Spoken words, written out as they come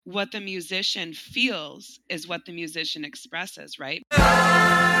what the musician feels is what the musician expresses, right?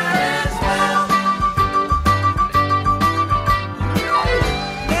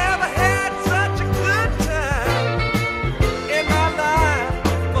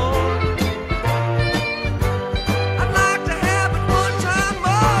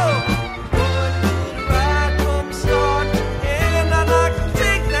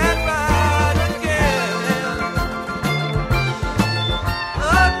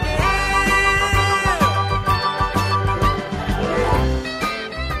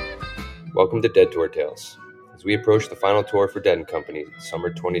 Welcome to Dead Tour Tales. As we approach the final tour for Dead & Company,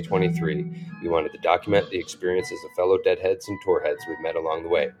 summer 2023, we wanted to document the experiences of fellow Deadheads and Tourheads we've met along the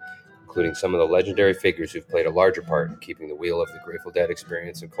way, including some of the legendary figures who've played a larger part in keeping the wheel of the Grateful Dead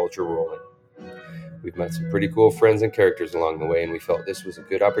experience and culture rolling. We've met some pretty cool friends and characters along the way, and we felt this was a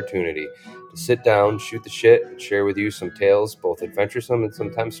good opportunity to sit down, shoot the shit, and share with you some tales, both adventuresome and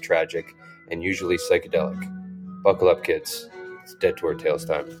sometimes tragic, and usually psychedelic. Buckle up, kids. It's Dead Tour Tales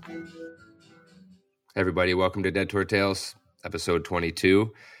time. Everybody, welcome to Dead Tour Tales, episode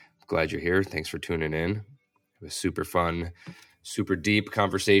 22. Glad you're here. Thanks for tuning in. It was super fun, super deep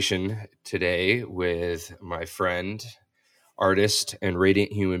conversation today with my friend, artist, and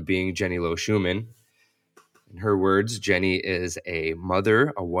radiant human being, Jenny Lowe Shuman. In her words, Jenny is a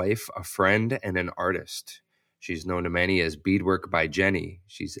mother, a wife, a friend, and an artist. She's known to many as Beadwork by Jenny.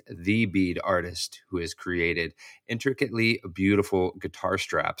 She's the bead artist who has created intricately beautiful guitar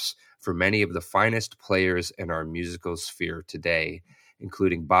straps for many of the finest players in our musical sphere today,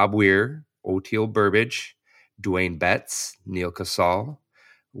 including Bob Weir, Oteil Burbage, Dwayne Betts, Neil Casal,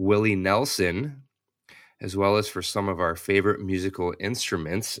 Willie Nelson, as well as for some of our favorite musical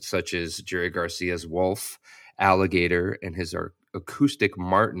instruments, such as Jerry Garcia's Wolf, Alligator, and his acoustic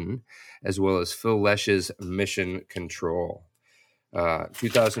Martin, as well as Phil Lesch's Mission Control.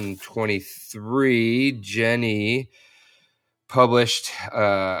 2023, Jenny published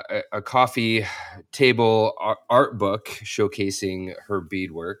a coffee table art book showcasing her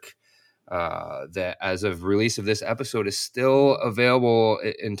beadwork that, as of release of this episode, is still available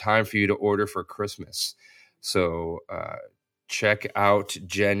in time for you to order for Christmas. So check out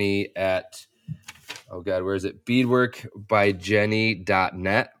Jenny at, where is it?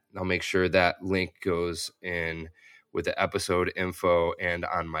 beadworkbyjenny.net. I'll make sure that link goes in with the episode info and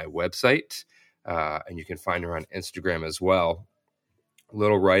on my website. And you can find her on Instagram as well. A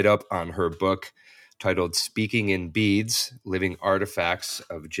little write-up on her book titled Speaking in Beads, Living Artifacts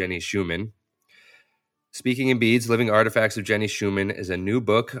of Jenny Shuman. Speaking in Beads, Living Artifacts of Jenny Shuman is a new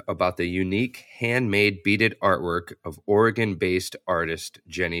book about the unique handmade beaded artwork of Oregon-based artist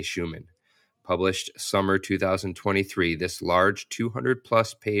Jenny Shuman. Published summer 2023, this large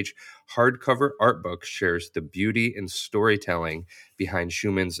 200-plus page hardcover art book shares the beauty and storytelling behind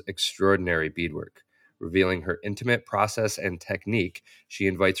Shuman's extraordinary beadwork. Revealing her intimate process and technique, she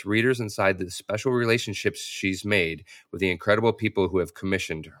invites readers inside the special relationships she's made with the incredible people who have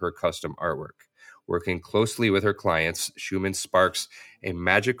commissioned her custom artwork. Working closely with her clients, Shuman sparks a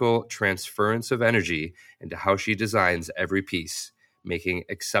magical transference of energy into how she designs every piece, making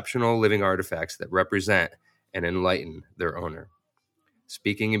exceptional living artifacts that represent and enlighten their owner.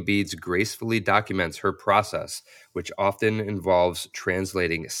 Speaking in Beads gracefully documents her process, which often involves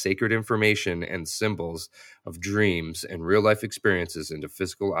translating sacred information and symbols of dreams and real-life experiences into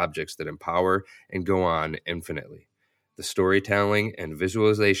physical objects that empower and go on infinitely. The storytelling and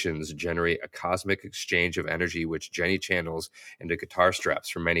visualizations generate a cosmic exchange of energy which Jenny channels into guitar straps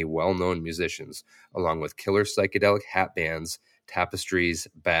for many well-known musicians, along with killer psychedelic hat bands, tapestries,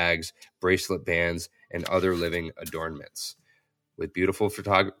 bags, bracelet bands, and other living adornments. With beautiful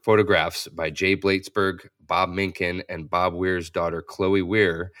photographs by Jay Blatesburg, Bob Minkin, and Bob Weir's daughter Chloe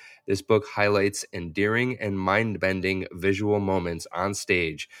Weir, this book highlights endearing and mind-bending visual moments on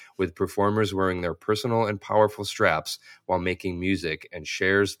stage with performers wearing their personal and powerful straps while making music, and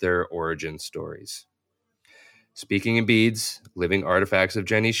shares their origin stories. Speaking in Beads, Living Artifacts of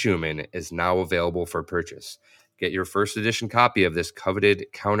Jenny Shuman is now available for purchase. Get your first edition copy of this coveted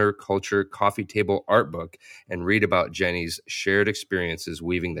counterculture coffee table art book and read about Jenny's shared experiences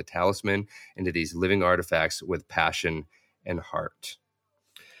weaving the talisman into these living artifacts with passion and heart.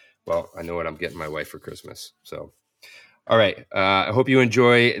 Well, I know what I'm getting my wife for Christmas. So, all right. I hope you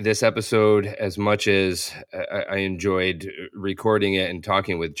enjoy this episode as much as I enjoyed recording it and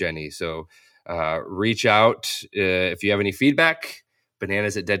talking with Jenny. So reach out if you have any feedback.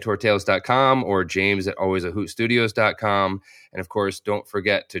 bananas@deadtourtales.com or james@alwaysahootstudios.com. And of course, don't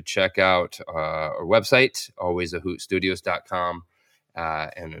forget to check out our website, alwaysahootstudios.com.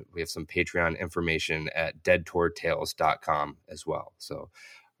 And we have some Patreon information at deadtourtales.com as well. So,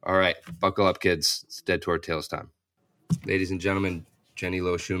 All right, buckle up, kids. It's Dead Toward Tales time. Ladies and gentlemen, Jenny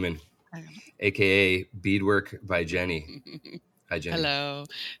Lowe Shuman, a.k.a. Beadwork by Jenny. Hi, Jenny. Hello.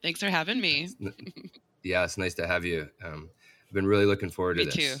 Thanks for having me. Yeah, it's nice to have you. I've been really looking forward to Me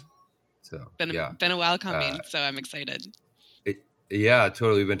this. too. So, Been a while coming, so I'm excited. Yeah,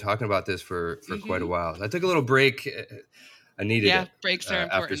 totally. We've been talking about this for quite a while. I took a little break. I needed it. Breaks are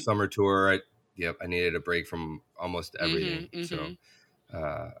important. After summer tour, I needed a break from almost everything. So,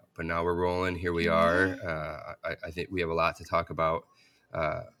 but now we're rolling. Here we are. I think we have a lot to talk about.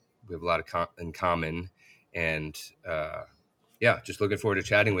 We have a lot in common, and just looking forward to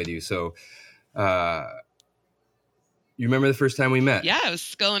chatting with you. So, you remember the first time we met? Yeah, it was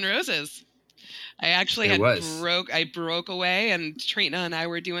Skull and Roses. I actually I broke away, and Trina and I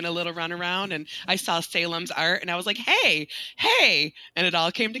were doing a little run around, and I saw Salem's art, and I was like, hey, and it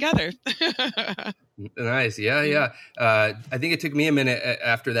all came together. Nice. Yeah. I think it took me a minute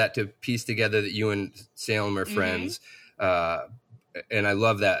after that to piece together that you and Salem are friends. And I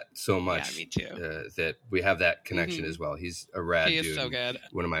love that so much. Yeah, me too. That we have that connection as well. He's a rad dude. He is so good.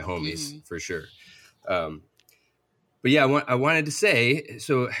 One of my homies for sure. But yeah, I wanted to say,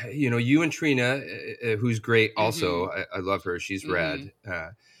 so, you and Trina, who's great also, I love her. She's rad,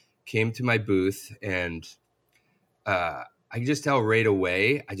 came to my booth, and I could just tell right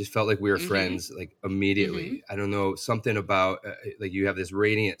away. I just felt like we were friends, like immediately. I don't know, something about, like you have this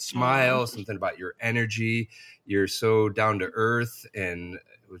radiant smile, something about your energy. You're so down to earth. And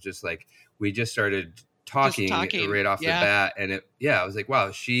it was just like, we just started talking right off the bat, and I was like,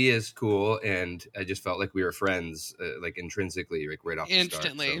 wow, she is cool, and I just felt like we were friends, like intrinsically, like right off the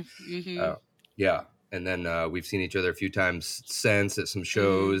instantly. Start. So, and then we've seen each other a few times since at some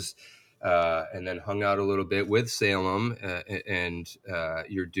shows, and then hung out a little bit with Salem and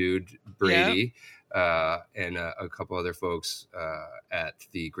your dude Brady, and a couple other folks at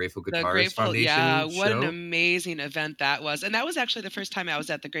the Grateful Guitars Foundation. Yeah, what show. An amazing event that was, and that was actually the first time I was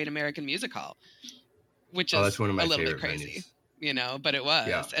at the Great American Music Hall. Which is that's one of my a little bit crazy, but it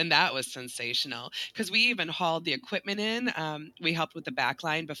was. And that was sensational because we even hauled the equipment in. We helped with the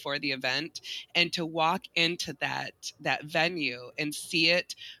backline before the event, and to walk into that venue and see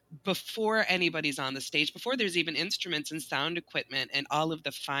it before anybody's on the stage, before there's even instruments and sound equipment and all of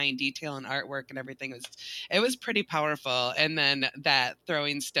the fine detail and artwork and everything, it was pretty powerful. And then that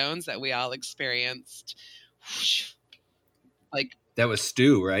throwing stones that we all experienced, whoosh, like, that was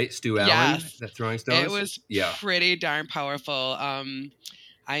Stu, right? Stu Allen, that throwing stones? It was pretty darn powerful.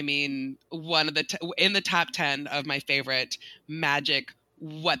 I mean, one of in the top 10 of my favorite magic,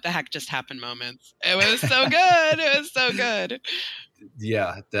 what the heck just happened moments. It was so good. It was so good.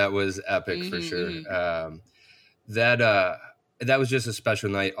 Yeah, that was epic for sure. That was just a special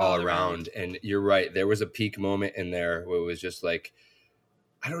night all around. And you're right. There was a peak moment in there where it was just like,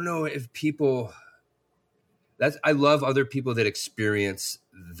 I don't know if people... I love other people that experience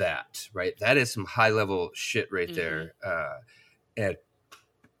that, right? That is some high level shit right there. And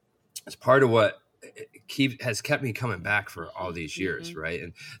it's part of what has kept me coming back for all these years, right?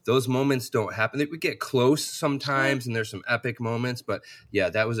 And those moments don't happen. We get close sometimes, and there's some epic moments, but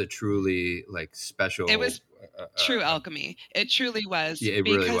that was a truly like special. It was true alchemy. It truly was, it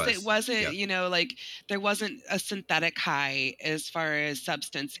because really was. It wasn't, like there wasn't a synthetic high as far as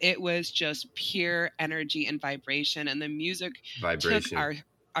substance. It was just pure energy and vibration, and the music took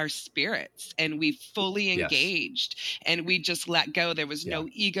our spirits, and we fully engaged, and we just let go. There was no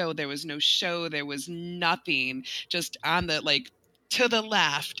ego, there was no show, there was nothing. Just on the to the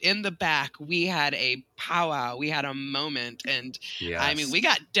left, in the back, we had a powwow, we had a moment, and I mean, we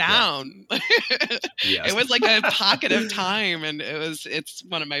got down. It was like a pocket of time, and it's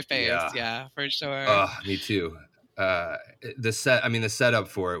one of my faves, for sure. Oh, me too. The setup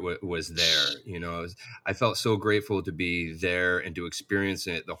for it was there. I felt so grateful to be there and to experience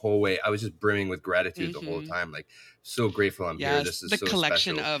it the whole way. I was just brimming with gratitude the whole time. Like, so grateful I'm here. This is the so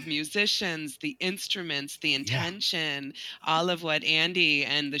collection special. of musicians, the instruments, the intention, all of what Andy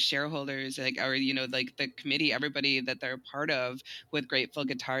and the shareholders, the committee, everybody that they're part of with Grateful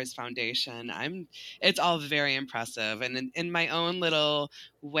Guitars Foundation. It's all very impressive. And in my own little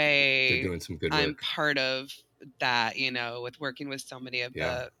way, they're doing some good work. I'm part of that, with working with so many of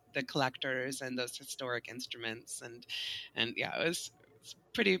the collectors and those historic instruments, and it was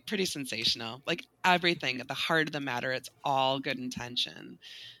pretty sensational. Like everything at the heart of the matter, it's all good intention.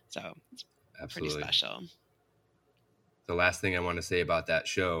 So it's pretty special. The last thing I want to say about that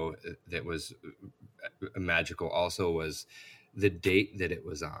show that was magical also was the date that it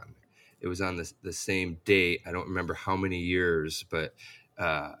was on. It was on the same date. I don't remember how many years, but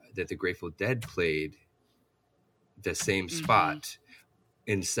that the Grateful Dead played the same spot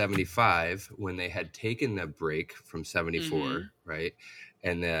in 75 when they had taken a break from 74, right?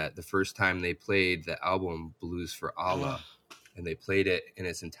 And the first time they played the album Blues for Allah, and they played it in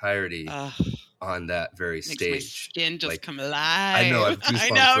its entirety on that very stage. Makes my skin just come alive. I know, I have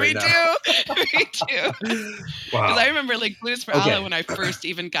goosebumps right now. Me too. Wow. Because I remember like Blues for Allah when I first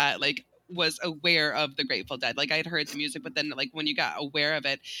even got was aware of the Grateful Dead. Like I'd heard the music, but then like when you got aware of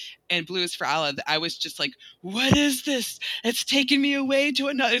it, and Blues for Allah, I was just like, what is this? It's taking me away to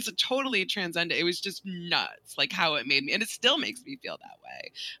another. It's totally transcendent. It was just nuts, like how it made me, and it still makes me feel that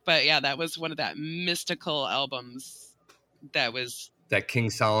way. But yeah, that was one of that mystical albums. That King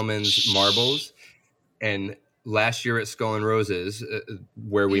Solomon's Marbles. And last year at Skull and Roses,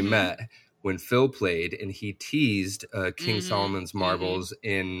 where we met, when Phil played and he teased King Solomon's Marbles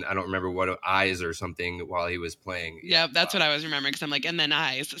in, I don't remember what, Eyes or something while he was playing. Yeah, that's what I was remembering, because I'm like, and then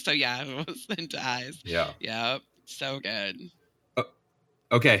Eyes. So yeah, it was into Eyes. Yeah. Yeah, so good.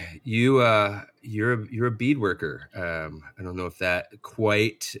 Okay, you're a bead worker. I don't know if that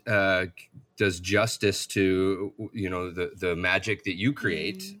quite does justice to the magic that you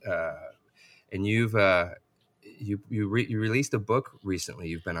create. And you released a book recently.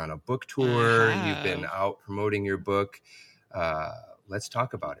 You've been on a book tour. You've been out promoting your book. Let's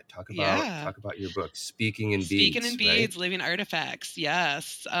talk about it. Talk about your book, Speaking in Beads. Speaking in Beads, right? Living Artifacts.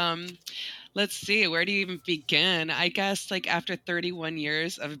 Yes. Let's see, where do you even begin? I guess like after 31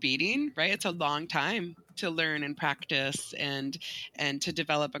 years of beading, right? It's a long time to learn and practice and to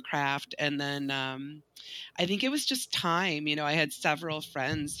develop a craft. And then I think it was just time. I had several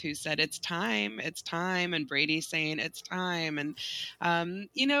friends who said, it's time. And Brady saying it's time. And,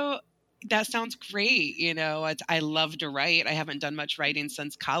 that sounds great. I love to write. I haven't done much writing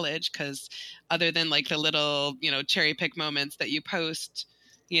since college, because other than like the little, cherry pick moments that you post,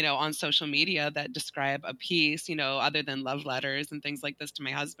 on social media that describe a piece, other than love letters and things like this to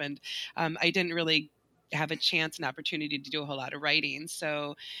my husband, I didn't really have a chance and opportunity to do a whole lot of writing.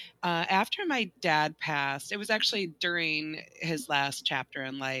 So after my dad passed, it was actually during his last chapter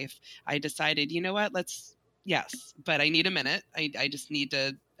in life, I decided, you know what, yes, but I need a minute. I need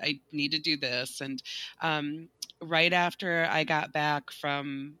to do this. And right after I got back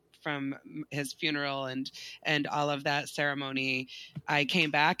from his funeral and all of that ceremony, I came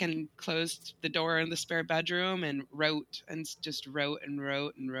back and closed the door in the spare bedroom and wrote and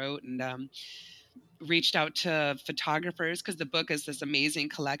reached out to photographers, because the book is this amazing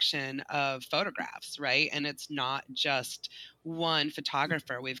collection of photographs, right? And it's not just one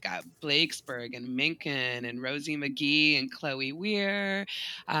photographer. We've got Blakesberg and Minkin and Rosie McGee and Chloe Weir,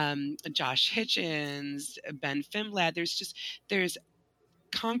 Josh Hitchens, Ben Fimlad. There's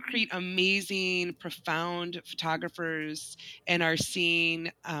concrete, amazing, profound photographers in our scene.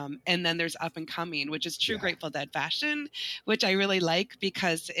 And then there's up and coming, which is true Grateful Dead fashion, which I really like,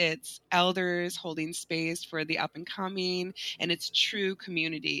 because it's elders holding space for the up and coming, and it's true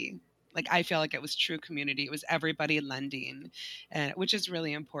community. Like, I feel like it was true community. It was everybody lending, which is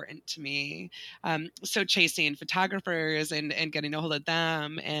really important to me. So chasing photographers and getting a hold of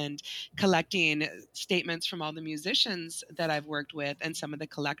them and collecting statements from all the musicians that I've worked with and some of the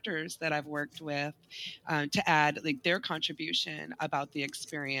collectors that I've worked with, to add like their contribution about the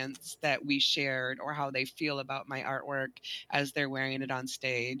experience that we shared, or how they feel about my artwork as they're wearing it on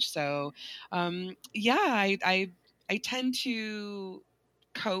stage. So I tend to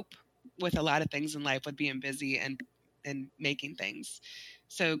cope with a lot of things in life with being busy and making things.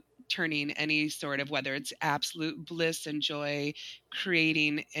 So turning any sort of, whether it's absolute bliss and joy,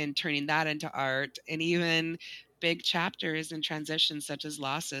 creating and turning that into art, and even big chapters and transitions such as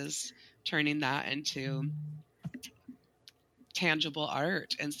losses, turning that into tangible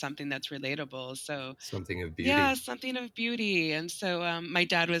art and something that's relatable. So something of beauty. Yeah, something of beauty. And so my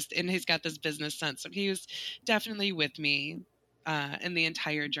dad he's got this business sense. So he was definitely with me in the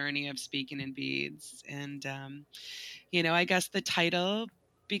entire journey of Speaking in Beads. And, I guess the title,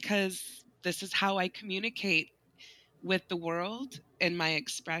 because this is how I communicate with the world in my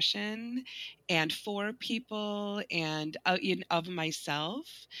expression and for people and of myself.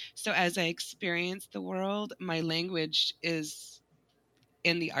 So as I experience the world, my language is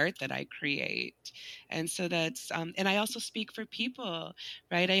in the art that I create. And so that's, and I also speak for people,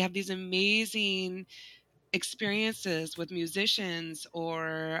 right? I have these amazing experiences with musicians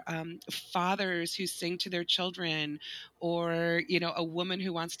or fathers who sing to their children, or a woman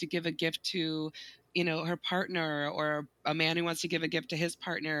who wants to give a gift to her partner, or a man who wants to give a gift to his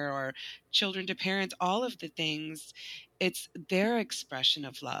partner, or children to parents, all of the things. It's their expression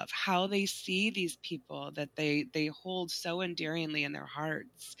of love, how they see these people that they hold so endearingly in their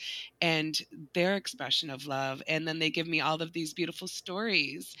hearts, and their expression of love. And then they give me all of these beautiful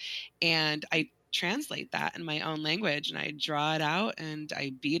stories, and I translate that in my own language, and I draw it out and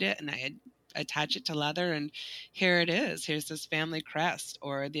I beat it and I attach it to leather, and here it is. Here's this family crest,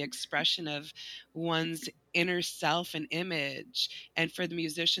 or the expression of one's inner self and image. And for the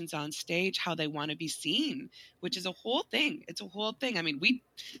musicians on stage, how they want to be seen, which is a whole thing. It's a whole thing. I mean, we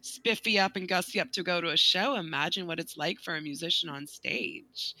spiffy up and gussy up to go to a show. Imagine what it's like for a musician on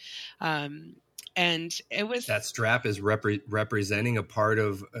stage. And it was, that strap is representing a part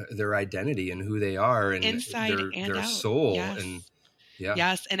of their identity and who they are, and inside and their out. soul. Yes. And yeah.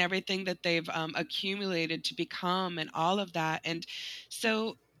 Yes, and everything that they've accumulated to become, and all of that. And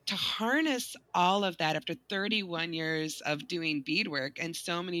so to harness all of that after 31 years of doing beadwork in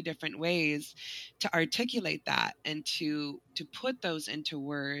so many different ways, to articulate that and to put those into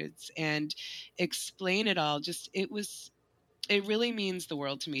words and explain it all, it really means the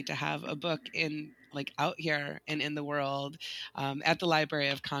world to me to have a book out here and in the world, at the Library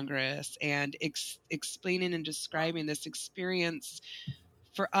of Congress, and explaining and describing this experience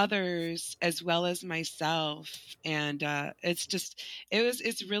for others as well as myself. And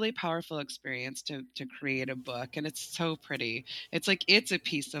it's really powerful experience to create a book, and it's so pretty. It's like it's a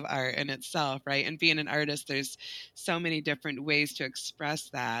piece of art in itself, right? And being an artist, there's so many different ways to express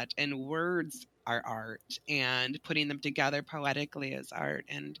that, and words are art, and putting them together poetically is art,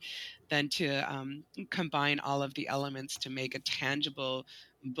 and then to combine all of the elements to make a tangible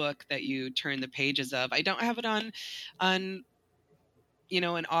book that you turn the pages of. I don't have it on an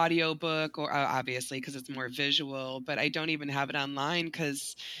audio book, or obviously because it's more visual, but I don't even have it online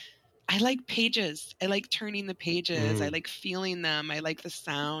because I like pages. I like turning the pages. I like feeling them. I like the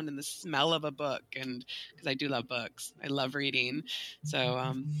sound and the smell of a book, and because I do love books, I love reading.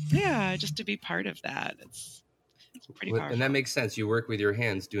 So just to be part of that, it's pretty powerful. And that makes sense. You work with your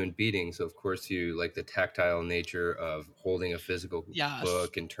hands doing beading, so of course you like the tactile nature of holding a physical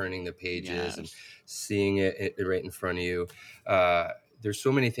book and turning the pages and seeing it right in front of you. There's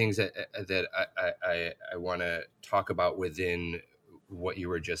so many things that I want to talk about within what you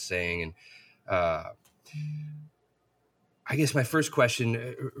were just saying. And I guess my first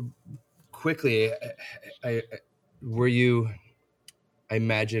question, quickly, were you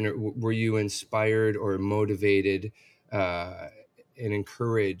inspired or motivated and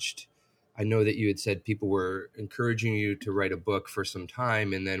encouraged? I know that you had said people were encouraging you to write a book for some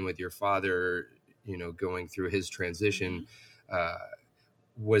time, and then with your father, going through his transition,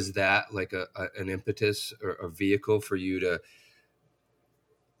 was that like an impetus or a vehicle for you to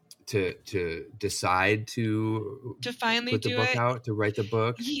decide to finally put the book out, to write the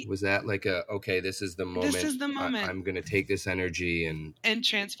book? Was that like this is the moment, I'm going to take this energy and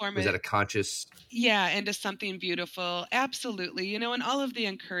transform it? Was that a conscious into something beautiful? Absolutely. And all of the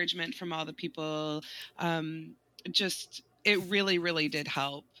encouragement from all the people, it really, really did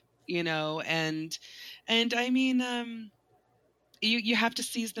help, and I mean, you have to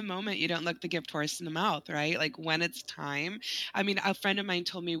seize the moment. You don't look the gift horse in the mouth, right? Like when it's time. I mean, a friend of mine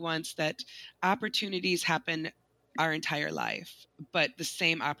told me once that opportunities happen our entire life, but the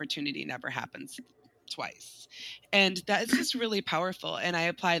same opportunity never happens twice. And that's just really powerful. And I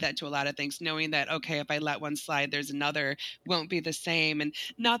apply that to a lot of things, knowing that, okay, if I let one slide, there's another, won't be the same. And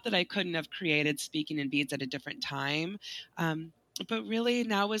not that I couldn't have created Speaking in Beads at a different time. But really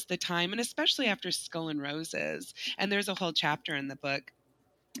now was the time, and especially after Skull and Roses. And there's a whole chapter in the book,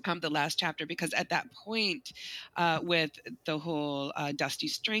 the last chapter, because at that point, with the whole Dusty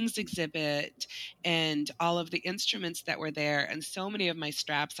Strings exhibit and all of the instruments that were there, and so many of my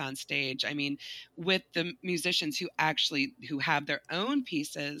straps on stage, I mean, with the musicians who have their own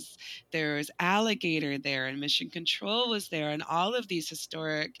pieces, there's Alligator there, and Mission Control was there, and all of these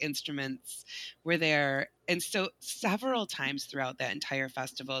historic instruments were there. And so several times throughout that entire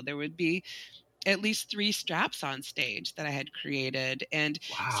festival, there would be at least 3 straps on stage that I had created. And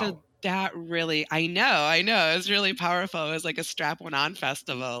so that really, I know, it was really powerful. It was like a strap one on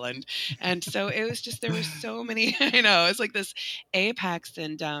festival. And so it was just, there were so many, it's like this apex,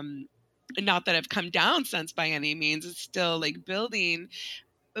 and not that I've come down since by any means, it's still like building.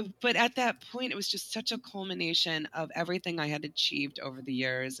 But at that point, it was just such a culmination of everything I had achieved over the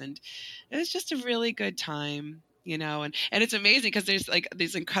years. And it was just a really good time. and it's amazing because there's like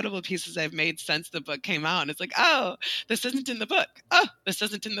these incredible pieces I've made since the book came out, and it's like, oh, this isn't in the book. Oh, this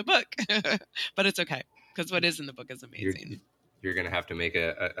isn't in the book. But it's okay, because what is in the book is amazing. You're going to have to make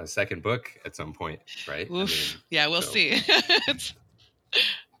a second book at some point, right? Yeah, we'll see.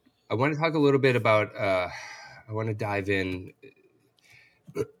 I want to talk a little bit about, I want to dive in.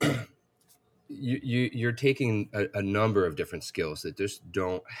 You're taking a number of different skills that just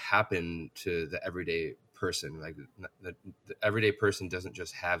don't happen to the everyday person. Like the everyday person doesn't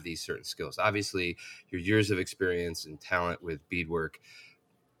just have these certain skills. Obviously, your years of experience and talent with beadwork,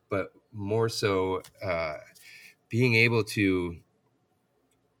 but more so being able to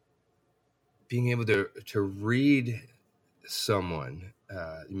read someone,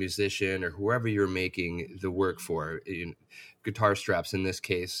 musician or whoever you're making the work for, guitar straps in this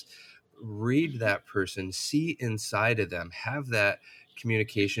case, read that person, see inside of them, have that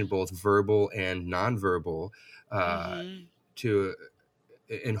communication, both verbal and nonverbal, and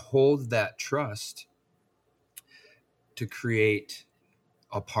hold that trust to create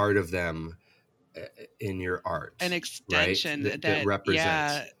a part of them in your art, an extension, right? that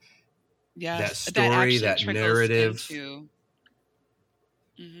represents that story, that narrative.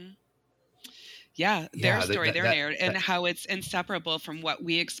 Their story, their narrative, and how it's inseparable from what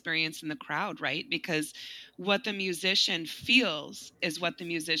we experience in the crowd, right? Because what the musician feels is what the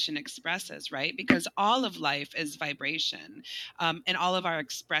musician expresses, right? Because all of life is vibration, and all of our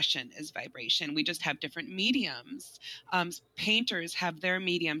expression is vibration. We just have different mediums. Painters have their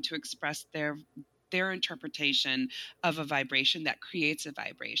medium to express their interpretation of a vibration that creates a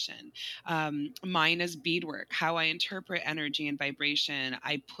vibration. Mine is beadwork. How I interpret energy and vibration,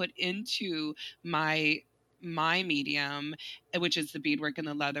 I put into my medium, which is the beadwork and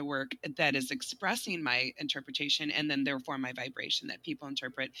the leatherwork, that is expressing my interpretation, and then therefore my vibration that people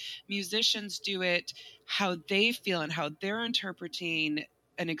interpret. Musicians do it how they feel and how they're interpreting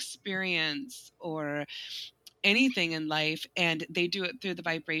an experience or anything in life, and they do it through the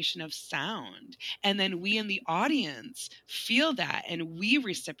vibration of sound. And then we in the audience feel that, and we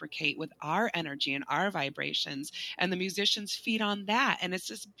reciprocate with our energy and our vibrations, and the musicians feed on that. And it's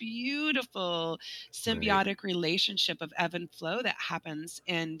this beautiful symbiotic relationship of ebb and flow that happens.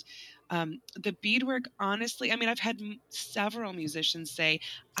 And the beadwork, honestly, I mean, I've had several musicians say,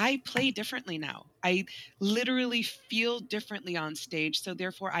 I play differently now. I literally feel differently on stage, so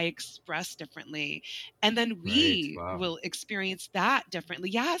therefore I express differently. And then we will experience that differently.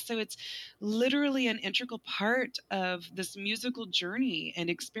 Yeah, so it's literally an integral part of this musical journey and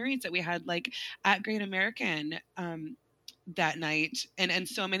experience that we had, like at Great American that night, and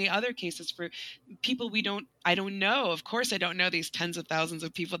so many other cases for people I don't know. Of course, I don't know these tens of thousands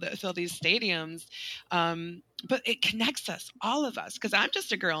of people that fill these stadiums. But it connects us, all of us, because I'm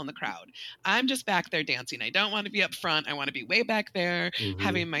just a girl in the crowd. I'm just back there dancing. I don't want to be up front. I want to be way back there,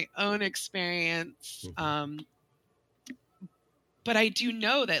 having my own experience. But I do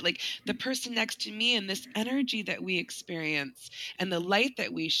know that, like, the person next to me and this energy that we experience and the light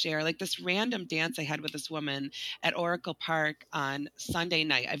that we share, like this random dance I had with this woman at Oracle Park on Sunday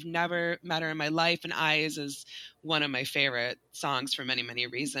night. I've never met her in my life, and Eyes is one of my favorite songs for many, many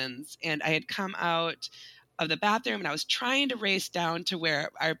reasons. And I had come out of the bathroom, and I was trying to race down to where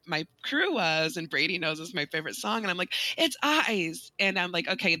my crew was, and Brady knows it's my favorite song, and I'm like, it's Eyes. And I'm like,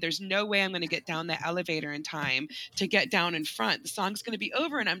 okay, there's no way I'm going to get down that elevator in time to get down in front. The song's going to be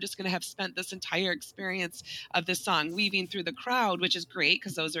over, and I'm just going to have spent this entire experience of this song weaving through the crowd, which is great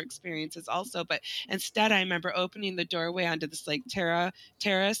because those are experiences also. But instead, I remember opening the doorway onto this like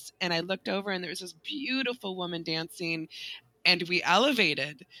terrace, and I looked over, and there was this beautiful woman dancing, and we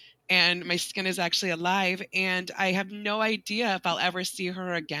elevated. And my skin is actually alive, and I have no idea if I'll ever see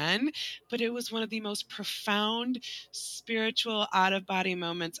her again. But it was one of the most profound, spiritual, out-of-body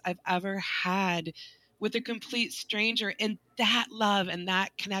moments I've ever had with a complete stranger. And that love and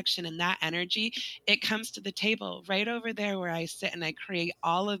that connection and that energy, it comes to the table right over there where I sit and I create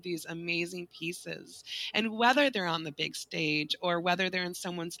all of these amazing pieces. And whether they're on the big stage or whether they're in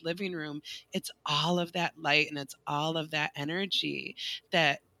someone's living room, it's all of that light and it's all of that energy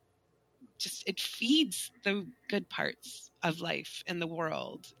that just, it feeds the good parts of life in the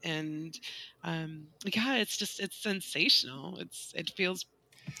world. And yeah, it's sensational. It feels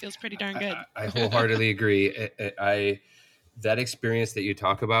pretty darn good. I wholeheartedly agree. That experience that you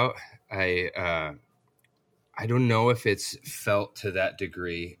talk about, I don't know if it's felt to that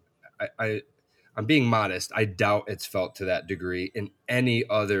degree. I'm being modest. I doubt it's felt to that degree in any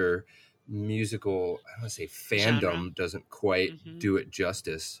other musical, I don't want to say fandom, genre doesn't quite do it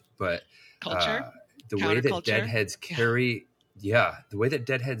justice, but culture, the way that Deadheads carry, the way that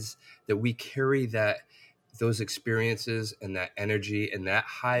Deadheads, that we carry that those experiences and that energy and that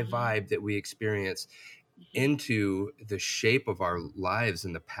high vibe that we experience into the shape of our lives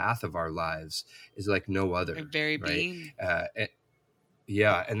and the path of our lives is like no other. A very right? being.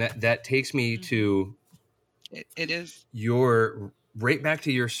 Yeah. And that takes me to it is your right back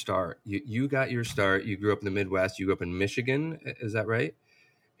to your start. You got your start. You grew up in the Midwest. You grew up in Michigan. Is that right?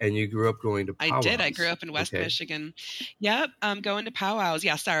 And you grew up going to powwows. I did. I grew up in West Michigan. Yep. Going to powwows.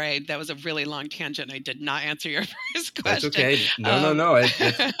 Yeah. Sorry. That was a really long tangent. I did not answer your first question. That's okay. No.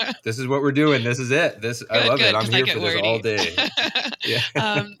 This is what we're doing. This is it. I love it. I'm here for this all day. Yeah.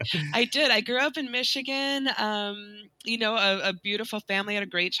 I did. I grew up in Michigan, a beautiful family, had a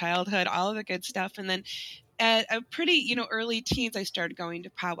great childhood, all of the good stuff. And then at a pretty, early teens, I started going to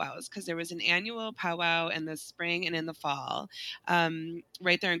powwows because there was an annual powwow in the spring and in the fall,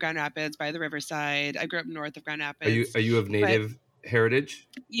 right there in Grand Rapids by the riverside. I grew up north of Grand Rapids. Are you of Native heritage?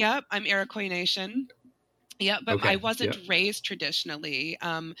 Yep, I'm Iroquois Nation. Yeah, but okay. I wasn't raised traditionally.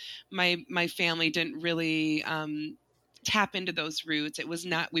 My family didn't really tap into those roots. It was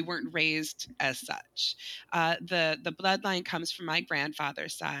not, we weren't raised as such. The bloodline comes from my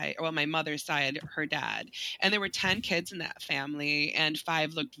grandfather's side, or my mother's side, her dad. And there were 10 kids in that family, and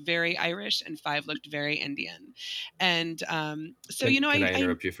 5 looked very Irish and 5 looked very Indian. And so, can I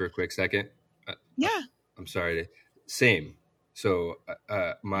interrupt you for a quick second? Yeah. I'm sorry. Same. So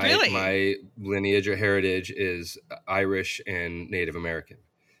my lineage or heritage is Irish and Native American.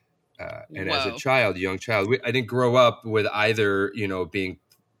 And as a young child, I didn't grow up with either, being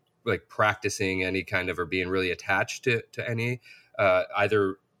like practicing any kind of, or being really attached to any,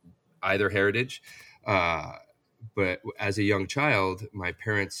 either heritage. But as a young child, my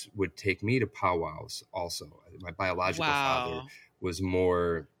parents would take me to powwows also. My biological father was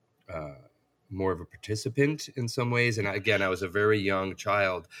more of a participant in some ways. And I was a very young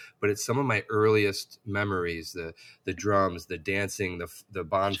child, but it's some of my earliest memories, the drums, the dancing, the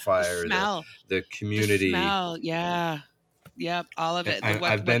bonfire, the community. The smell, yeah. Yep, all of it,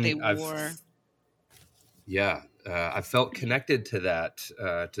 what they wore. Yeah, I felt connected to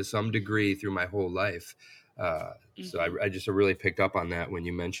that to some degree through my whole life. So I just really picked up on that when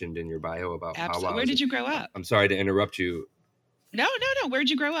you mentioned in your bio about powwows. Where did you grow up? I'm sorry to interrupt you. No. Where'd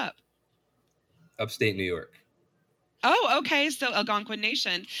you grow up? Upstate New York. Oh, okay. So Algonquin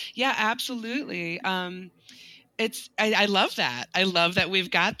Nation. Yeah, absolutely. I love that. I love that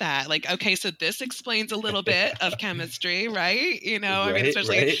we've got that. Like, okay, so this explains a little bit of chemistry, right? I mean,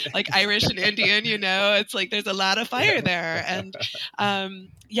 especially like Irish and Indian, it's like there's a lot of fire there. And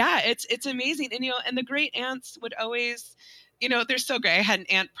it's amazing. And, and the great aunts would always, they're so great. I had an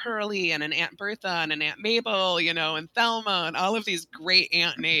Aunt Pearlie and an Aunt Bertha and an Aunt Mabel, and Thelma and all of these great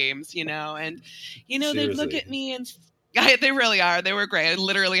aunt names, and, they'd look at me and they really are. They were great. I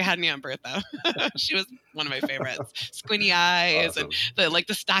literally had an Aunt Bertha. She was one of my favorites. Squinty eyes, awesome. And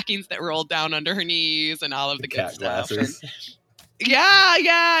the stockings that rolled down under her knees and all of the good stuff.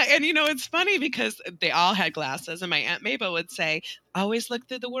 Yeah. And, it's funny because they all had glasses. And my Aunt Mabel would say, always look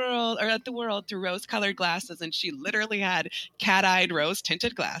through at the world through rose-colored glasses. And she literally had cat-eyed,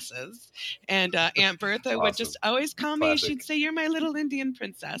 rose-tinted glasses. And Aunt Bertha would just always call me. Classic. She'd say, you're my little Indian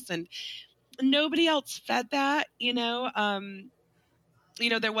princess. And nobody else fed that,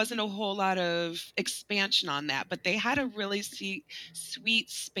 there wasn't a whole lot of expansion on that, but they had a really sweet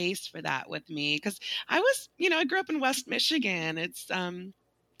space for that with me. Cause I grew up in West Michigan. It's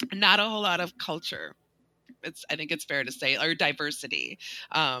not a whole lot of culture. I think it's fair to say, or diversity.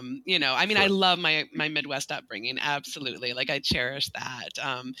 I mean, sure. I love my Midwest upbringing. Absolutely. Like I cherish that.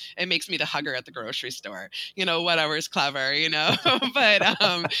 It makes me the hugger at the grocery store, whatever's clever, but,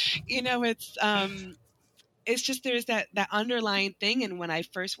 it's just there's that underlying thing. And when I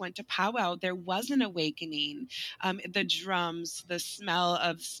first went to powwow, there was an awakening. The drums, the smell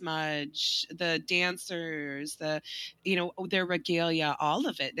of smudge, the dancers, their regalia, all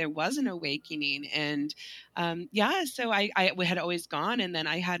of it. There was an awakening. And so I had always gone. And then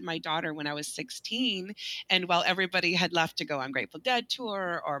I had my daughter when I was 16. And while everybody had left to go on Grateful Dead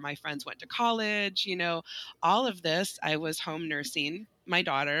tour, or my friends went to college, all of this, I was home nursing my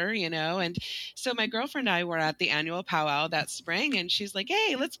daughter, and so my girlfriend and I were at the annual powwow that spring, and she's like,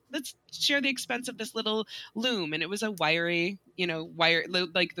 hey, let's share the expense of this little loom. And it was a wiry,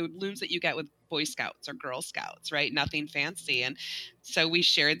 like the looms that you get with Boy Scouts or Girl Scouts, right? Nothing fancy. And so we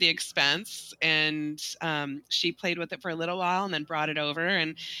shared the expense, and she played with it for a little while and then brought it over.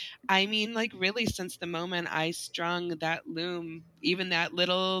 And I mean, like really since the moment I strung that loom, even that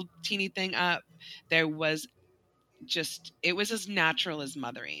little teeny thing up, there was just, it was as natural as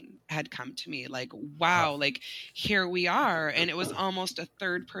mothering had come to me. Like, wow, like here we are. And it was almost a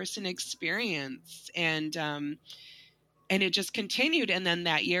third person experience. And it just continued. And then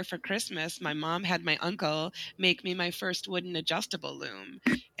that year for Christmas, my mom had my uncle make me my first wooden adjustable loom.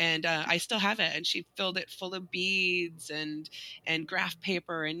 And I still have it. And she filled it full of beads and graph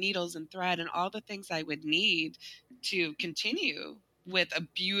paper and needles and thread and all the things I would need to continue with a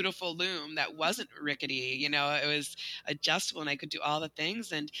beautiful loom that wasn't rickety. You know, it was adjustable and I could do all the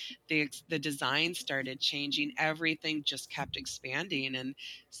things. And the design started changing. Everything just kept expanding. And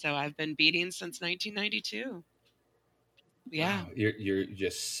so I've been beading since 1992. Yeah. Wow. You're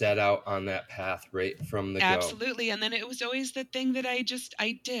just set out on that path right from the Absolutely. And then it was always the thing that I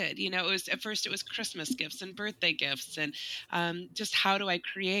did, you know, it was, at first it was Christmas gifts and birthday gifts and just how do I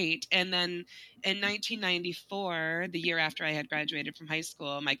create? And then in 1994, the year after I had graduated from high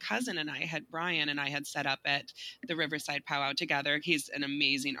school, my cousin and Brian and I had set up at the Riverside Powwow together. He's an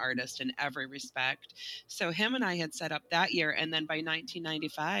amazing artist in every respect. So him and I had set up that year. And then by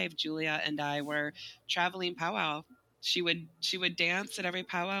 1995, Julia and I were traveling powwow. She would dance at every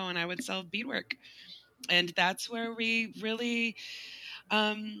powwow and I would sell beadwork. And that's where we really,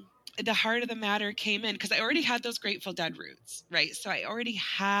 the heart of the matter came in, because I already had those Grateful Dead roots, right? So I already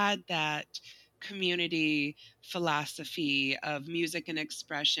had that community philosophy of music and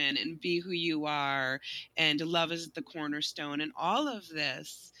expression and be who you are and love is the cornerstone and all of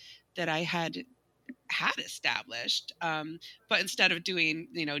this that I had established. But instead of doing,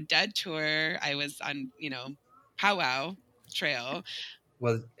 you know, Dead tour, I was on, you know, powwow trail.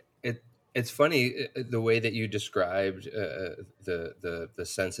 Well, it's funny the way that you described the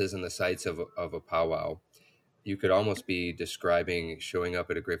senses and the sights of a powwow. You could almost be describing showing up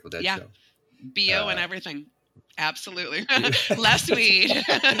at a Grateful Dead show. BO and everything. Absolutely. Less weed.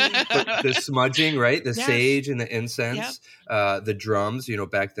 The smudging, right? The sage and the incense, the drums, you know,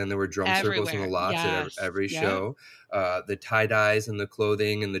 back then there were drum circles in the lots at every show. The tie-dyes and the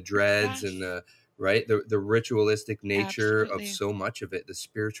clothing and the dreads and the right? The ritualistic nature of so much of it, the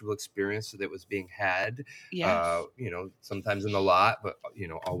spiritual experience that was being had, you know, sometimes in the lot, but, you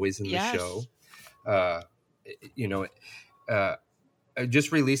know, always in the show. You know, I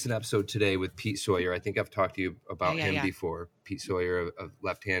just released an episode today with Pete Sawyer. I think I've talked to you about him before. Pete Sawyer of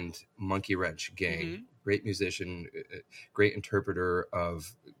Left Hand Monkey Wrench Gang, great musician, great interpreter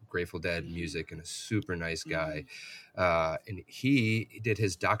of Grateful Dead music, and a super nice guy. And he did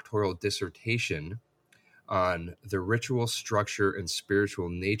his doctoral dissertation on the ritual structure and spiritual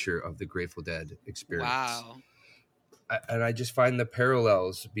nature of the Grateful Dead experience. Wow. And I just find the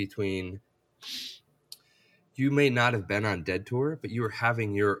parallels between, you may not have been on Dead Tour, but you were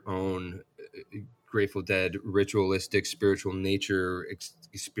having your own Grateful Dead ritualistic spiritual nature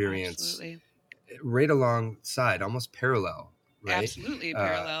experience right alongside, almost parallel. Right? Absolutely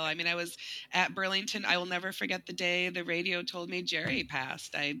parallel. I mean, I was at Burlington. I will never forget the day the radio told me Jerry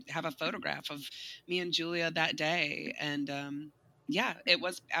passed. I have a photograph of me and Julia that day. And it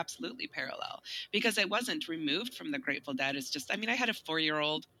was absolutely parallel because I wasn't removed from the Grateful Dead. It's just, I mean, I had a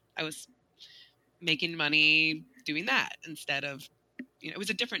 4-year-old. I was making money doing that instead of, you know, it was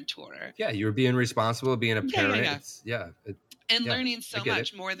a different tour. Yeah, you were being responsible, being a parent. And learning so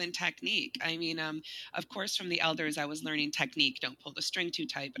much more than technique. I mean, of course, from the elders, I was learning technique. Don't pull the string too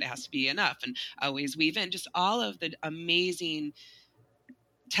tight, but it has to be enough. And always weave in, just all of the amazing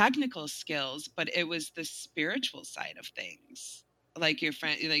technical skills. But it was the spiritual side of things. Like your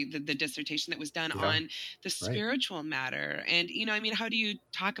friend, like the dissertation that was done on the spiritual matter. And, you know, I mean, how do you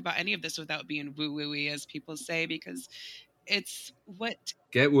talk about any of this without being woo-woo-y, as people say? Because it's what...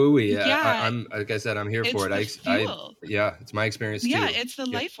 Get woo-y. I'm like I said, I'm here for it. Fuel. It's my experience too. Yeah, it's the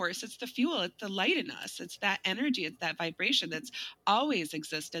life force. It's the fuel. It's the light in us. It's that energy. It's that vibration that's always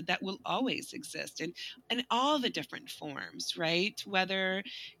existed, that will always exist in all the different forms, right? Whether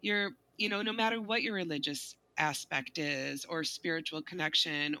you're, you know, no matter what your religious aspect is, or spiritual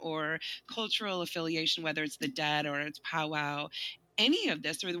connection, or cultural affiliation, whether it's the Dead or it's powwow, any of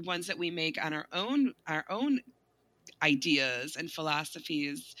this, or the ones that we make on our own ideas and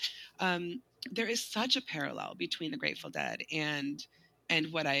philosophies, there is such a parallel between the Grateful Dead and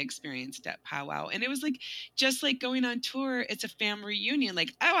what I experienced at powwow. And it was like, just like going on tour, it's a family reunion.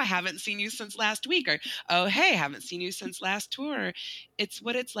 Like, oh, I haven't seen you since last week, or, oh, hey, haven't seen you since last tour. It's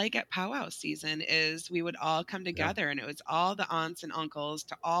what it's like at powwow season. Is we would all come together, and it was all the aunts and uncles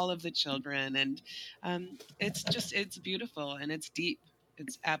to all of the children. And it's beautiful, and it's deep.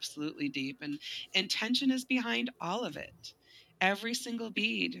 It's absolutely deep, and intention is behind all of it. Every single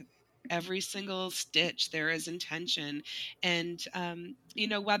bead every single stitch there is intention. And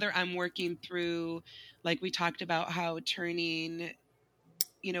whether I'm working through, like we talked about, how turning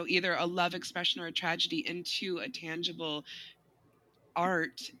either a love expression or a tragedy into a tangible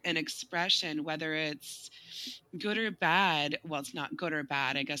art and expression, whether it's good or bad. Well, it's not good or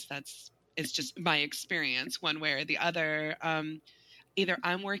bad, I guess it's just my experience one way or the other. Either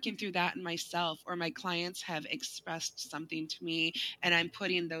I'm working through that in myself, or my clients have expressed something to me and I'm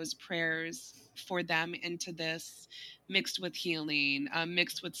putting those prayers for them into this, mixed with healing,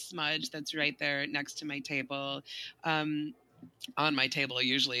 mixed with smudge that's right there next to my table, on my table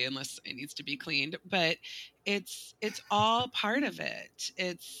usually, unless it needs to be cleaned. But it's all part of it.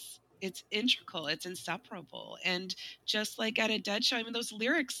 It's integral, it's inseparable. And just like at a Dead show, I mean, those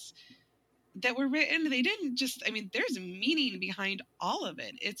lyrics that were written, they didn't just, I mean, there's meaning behind all of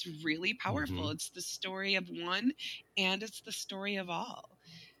it. It's really powerful. It's the story of one, and it's the story of all.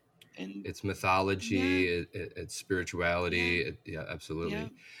 And it's mythology, it's spirituality. Absolutely.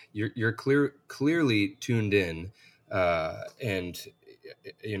 You're clearly tuned in, and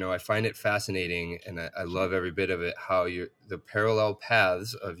I find it fascinating, and I love every bit of it, how the parallel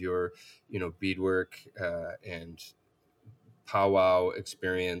paths of your beadwork and powwow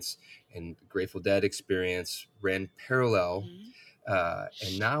experience and Grateful Dead experience ran parallel,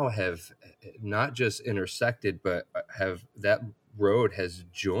 and now have not just intersected, but have that road has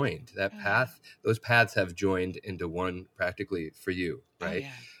joined that path. Those paths have joined into one practically for you, right?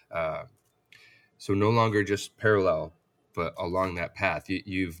 So no longer just parallel, but along that path,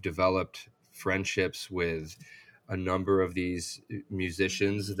 you've developed friendships with a number of these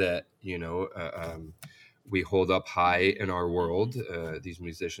musicians that we hold up high in our world. These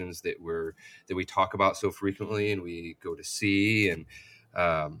musicians that we talk about so frequently, and we go to see, and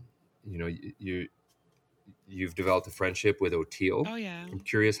you've developed a friendship with O'Teal. Oh yeah. I'm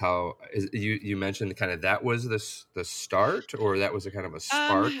curious how you mentioned kind of that was the start, or that was a kind of a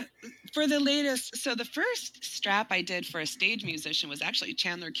spark for the latest. So the first strap I did for a stage musician was actually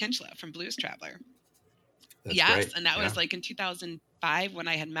Chandler Kinchla from Blues Traveler. That's yes, great. And that was like in 2005 when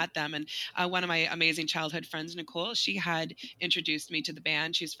I had met them. And one of my amazing childhood friends, Nicole, she had introduced me to the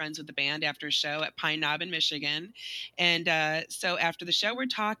band. She's friends with the band after a show at Pine Knob in Michigan. And so after the show, we're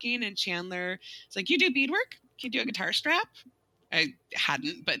talking, and Chandler is like, "You do beadwork? Can you do a guitar strap?" I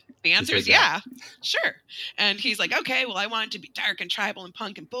hadn't, but the answer is yeah, sure. And he's like, "Okay, well, I want it to be dark and tribal and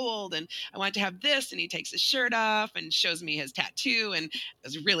punk and bold, and I want to have this." And he takes his shirt off and shows me his tattoo, and I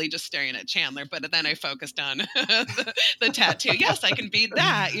was really just staring at Chandler. But then I focused on the tattoo. Yes, I can bead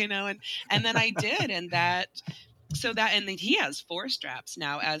that, and then I did, and and then he has 4 straps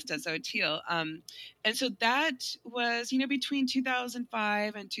now, as does O'Teal. And so that was, between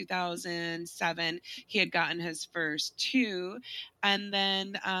 2005 and 2007, he had gotten his first 2. And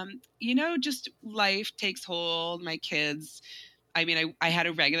then, just life takes hold. My kids, I mean, I had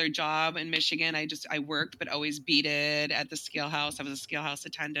a regular job in Michigan. I worked, but always beaded at the scale house. I was a scale house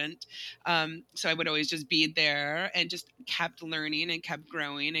attendant. So I would always just bead there, and just kept learning and kept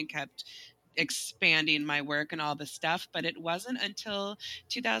growing and kept expanding my work and all this stuff. But it wasn't until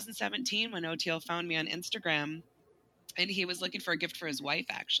 2017 when O'Teal found me on Instagram, and he was looking for a gift for his wife,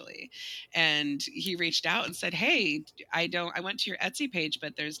 actually. And he reached out and said, "Hey, I went to your Etsy page,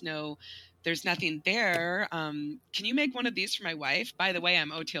 but there's nothing there. Can you make one of these for my wife? By the way,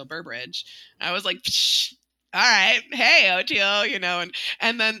 I'm O'Teal Burbridge." I was like, "Psh, all right. Hey, O'Teal,"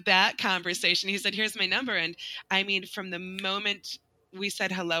 and then that conversation, he said, "Here's my number." And I mean, from the moment we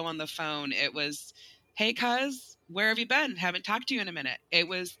said hello on the phone, it was, "Hey, cuz, where have you been? Haven't talked to you in a minute." It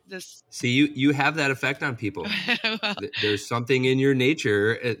was this. See, you have that effect on people. Well, there's something in your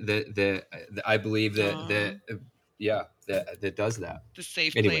nature that I believe that does that. The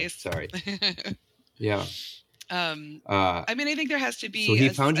safe place. Sorry. Yeah. I mean, I think there has to be. So he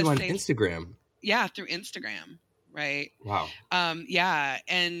found you on Instagram. Yeah, through Instagram. Right. Wow. Yeah.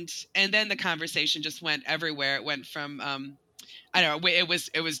 And then the conversation just went everywhere. It went from, I don't know, it was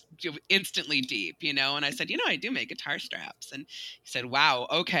instantly deep, and I said, "I do make guitar straps." And he said, "Wow,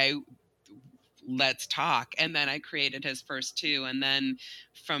 okay, let's talk." And then I created his first 2. And then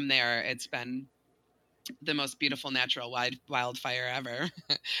from there, it's been the most beautiful natural wildfire ever.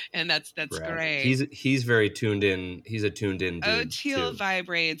 And that's great. He's very tuned in. He's a tuned in dude. O'Teal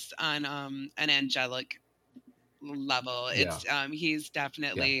vibrates on an angelic level. It's he's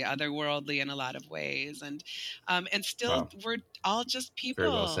definitely otherworldly in a lot of ways, and still we're all just people.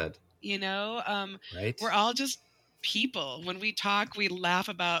 Very well said. Right? We're all just people. When we talk, we laugh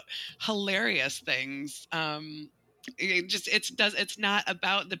about hilarious things. It's not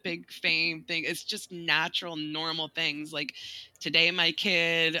about the big fame thing. It's just natural, normal things. Like today, my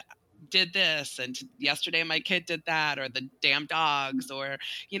kid did this, and yesterday my kid did that, or the damn dogs, or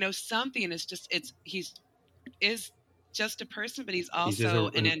something. Is just he's just a person, but he's also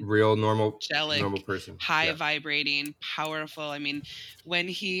just a real normal angelic, person, high vibrating, powerful. I mean, when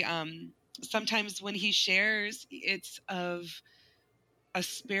he sometimes when he shares, it's of a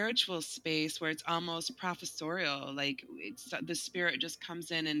spiritual space where it's almost professorial, like the spirit just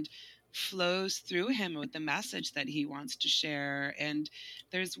comes in and flows through him with the message that he wants to share, and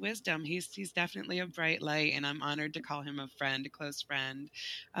there's wisdom. He's definitely a bright light, and I'm honored to call him a friend, a close friend.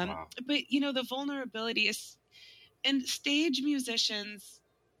 Wow. But the vulnerability is, and stage musicians,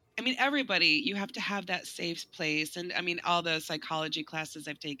 I mean, everybody, you have to have that safe place. And I mean, all the psychology classes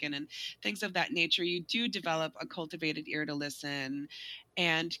I've taken and things of that nature, you do develop a cultivated ear to listen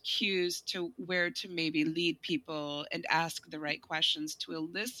and cues to where to maybe lead people and ask the right questions to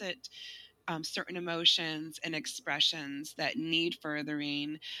elicit certain emotions and expressions that need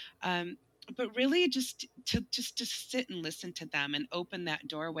furthering. But really just to sit and listen to them and open that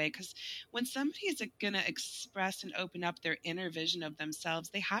doorway, because when somebody is going to express and open up their inner vision of themselves,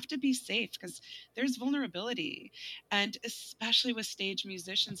 they have to be safe, because there's vulnerability, and especially with stage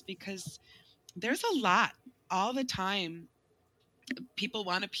musicians, because there's a lot all the time. People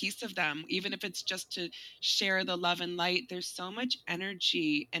want a piece of them, even if it's just to share the love and light. There's so much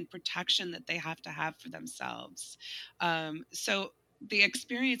energy and protection that they have to have for themselves. So the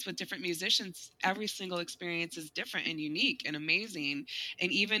experience with different musicians, every single experience is different and unique and amazing.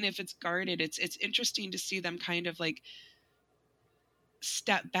 And even if it's guarded, it's interesting to see them kind of like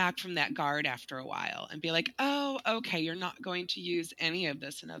step back from that guard after a while and be like, oh, okay, you're not going to use any of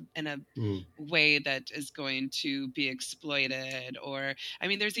this in a way that is going to be exploited. Or, I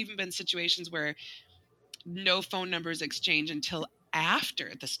mean, there's even been situations where no phone numbers exchange until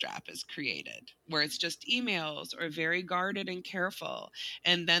after the strap is created, where it's just emails, or very guarded and careful.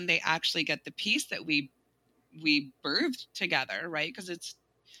 And then they actually get the piece that we birthed together, right? Because it's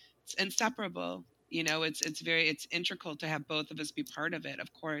inseparable. It's integral to have both of us be part of it,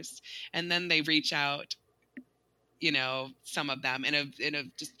 of course. And then they reach out, some of them in a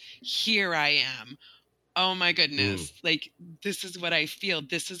just, here I am. Oh my goodness. Like, this is what I feel.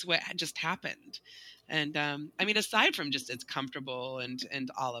 This is what just happened. And I mean, aside from just it's comfortable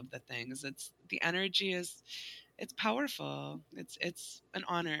and all of the things, it's the energy it's powerful. It's an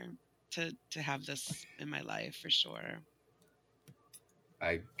honor to have this in my life, for sure.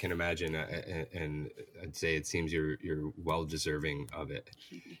 I can imagine, and I'd say it seems you're well deserving of it.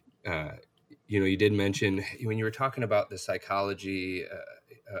 You did mention when you were talking about the psychology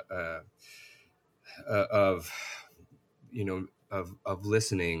of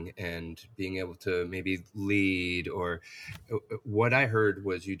listening and being able to maybe lead, or what I heard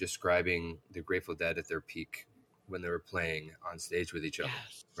was you describing the Grateful Dead at their peak when they were playing on stage with each other,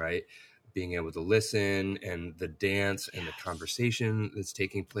 yes. Right? Being able to listen, and the dance and the conversation that's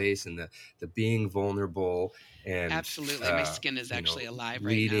taking place, and the being vulnerable, and absolutely, my skin is actually alive right now.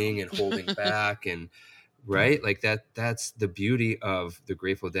 Leading and holding back, and right, like that's the beauty of the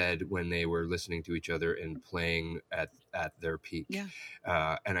Grateful Dead when they were listening to each other and playing at their peak. Yeah.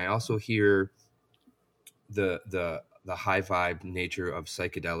 And I also hear the high vibe nature of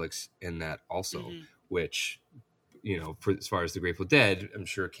psychedelics in that also, which as far as the Grateful Dead, I'm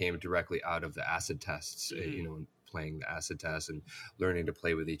sure came directly out of the acid tests, playing the acid tests and learning to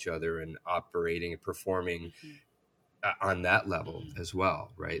play with each other and operating and performing on that level as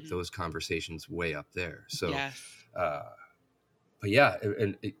well, right? Those conversations way up there. So, yes. But yeah,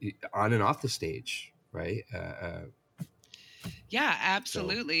 and on and off the stage, right? Yeah,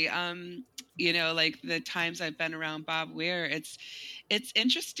 absolutely. So. Like the times I've been around Bob Weir, it's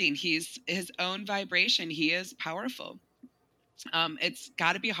interesting. He's his own vibration. He is powerful. It's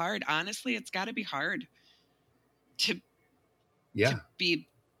got to be hard. Honestly, it's got to be hard to be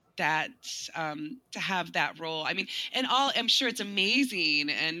that, to have that role. I mean, and I'm sure it's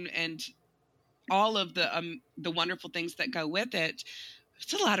amazing, and all of the wonderful things that go with it.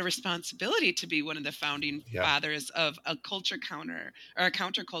 It's a lot of responsibility to be one of the founding fathers of a culture counter, or a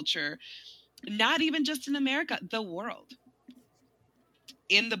counterculture, not even just in America, the world,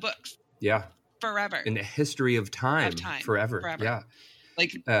 in the books. Yeah. Forever. In the history of time. Forever. Yeah.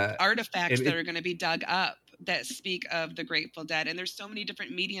 Like artifacts that are going to be dug up that speak of the Grateful Dead. And there's so many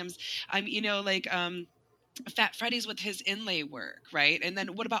different mediums. Fat Freddy's with his inlay work, right? And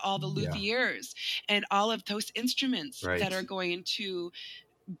then what about all the luthiers and all of those instruments that are going to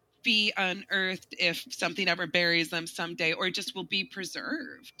be unearthed if something ever buries them someday, or just will be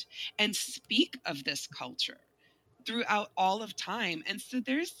preserved and speak of this culture, throughout all of time. And so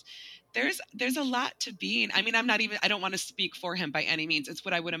there's a lot to being. I mean, I don't want to speak for him by any means. It's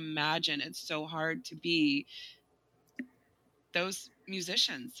what I would imagine. It's so hard to be those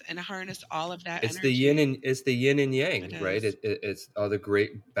musicians and harness all of that energy. It's the yin and yang, right? It's all the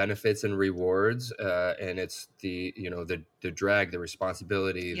great benefits and rewards, and it's the the drag, the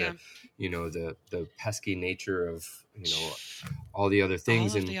responsibility, the pesky nature of all the other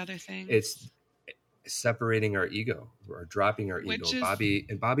things, it's separating our ego or dropping our ego.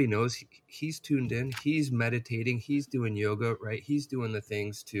 Bobby knows he's tuned in, he's meditating, he's doing yoga, right? He's doing the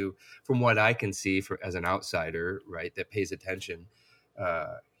things from what I can see as an outsider, right, that pays attention.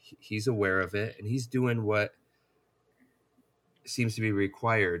 He's aware of it, and he's doing what seems to be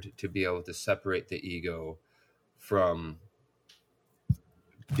required to be able to separate the ego from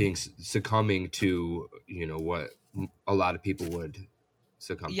succumbing to what a lot of people would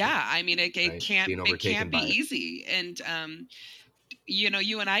succumb to. I mean, it can't be easy. And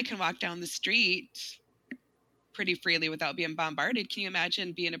you and I can walk down the street pretty freely without being bombarded. Can you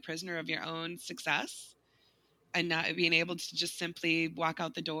imagine being a prisoner of your own success and not being able to just simply walk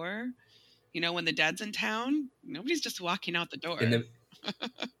out the door? When the dead's in town, nobody's just walking out the door. In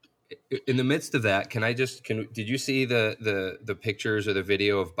the midst of that, did you see the pictures or the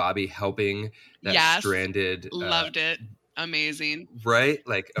video of Bobby helping that stranded? Loved it. Amazing. Right?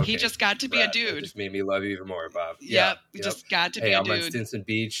 Like, okay, he just got to be a dude. It just made me love you even more, Bob. Yep. Just got to be a dude. I'm on Stinson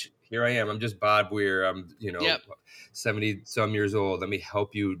Beach. Here I am. I'm just Bob Weir. I'm, 70 some years old. Let me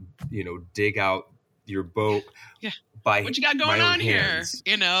help you, dig out your boat. Yeah. By what you got going on hands.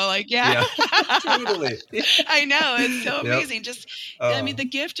 Here? Totally. I know. It's so amazing. Just, I mean, the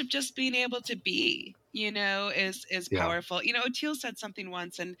gift of just being able to be, is powerful. Teal said something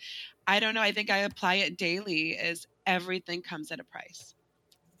once, and I don't know, I think I apply it daily, is everything comes at a price.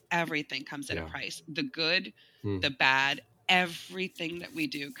 Everything comes at a price. The good, the bad, everything that we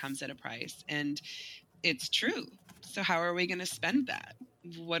do comes at a price. And it's true. So how are we going to spend that?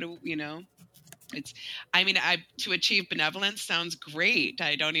 To achieve benevolence sounds great.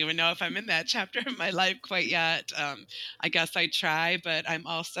 I don't even know if I'm in that chapter of my life quite yet. I guess I try, but I'm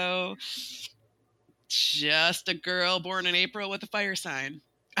also just a girl born in April with a fire sign.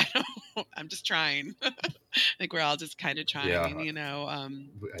 I'm just trying. I think we're all just kind of trying, I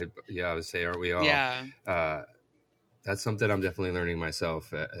would say, aren't we all? Yeah. That's something I'm definitely learning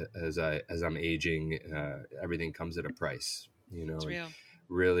myself as I'm aging. Everything comes at a price, It's real.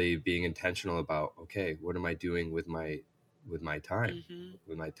 Really being intentional about, okay, what am I doing with my time,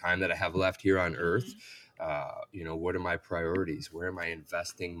 with my time that I have left here on earth? What are my priorities? Where am I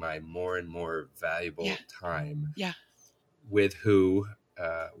investing my more and more valuable time? Yeah. With who?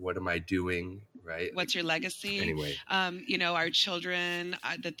 What am I doing? Right. What's your legacy? Anyway, our children,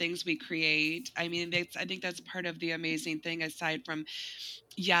 the things we create. I mean, I think that's part of the amazing thing, aside from,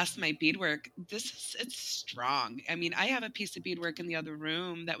 yes, my beadwork, it's strong. I mean, I have a piece of beadwork in the other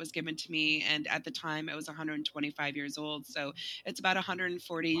room that was given to me, and at the time it was 125 years old. So it's about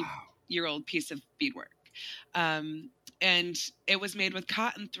 140-year-old piece of beadwork. And it was made with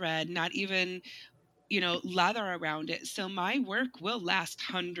cotton thread, not even, leather around it. So my work will last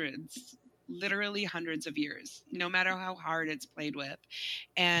literally hundreds of years, no matter how hard it's played with.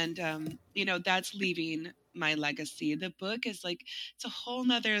 And, that's leaving my legacy. The book is it's a whole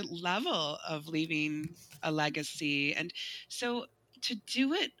nother level of leaving a legacy. And so to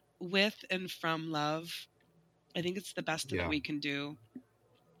do it with and from love, I think it's the best that we can do.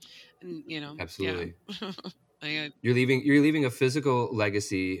 And, absolutely. Yeah. You're leaving a physical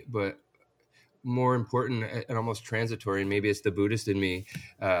legacy, but more important and almost transitory, and maybe it's the Buddhist in me,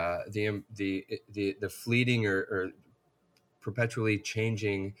 the fleeting or perpetually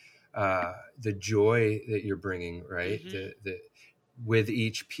changing, the joy that you're bringing, right? The with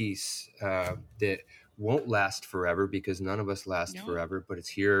each piece that won't last forever, because none of us last forever, but it's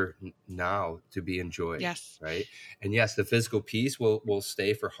here now to be enjoyed. Yes. Right. And yes, the physical piece will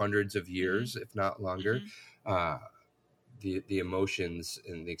stay for hundreds of years, if not longer. The emotions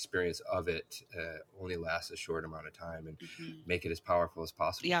and the experience of it only lasts a short amount of time, and make it as powerful as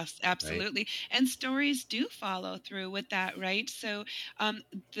possible. Yes, absolutely. Right? And stories do follow through with that, right? So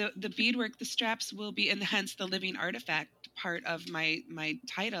the beadwork, the straps will be, and hence the living artifact part of my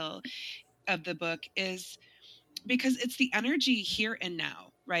title of the book, is because it's the energy here and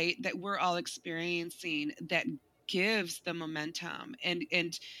now, right, that we're all experiencing that gives the momentum,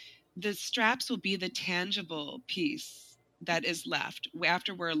 and the straps will be the tangible piece that is left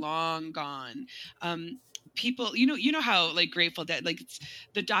after we're long gone. people, you know how like Grateful Dead, like it's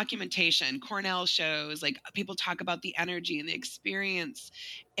the documentation, Cornell shows, like people talk about the energy and the experience,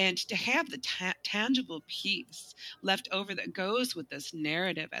 and to have the tangible piece left over that goes with this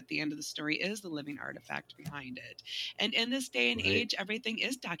narrative at the end of the story is the living artifact behind it. And in this day and age, everything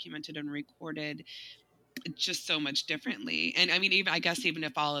is documented and recorded just so much differently. And I mean, even I guess even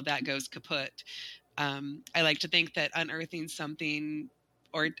if all of that goes kaput, I like to think that unearthing something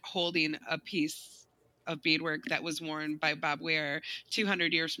or holding a piece of beadwork that was worn by Bob Ware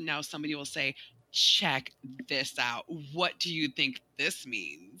 200 years from now, somebody will say, check this out. What do you think this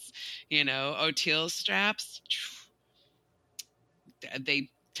means? O'Teal straps, they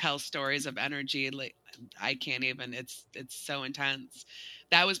tell stories of energy. Like I can't even, it's so intense.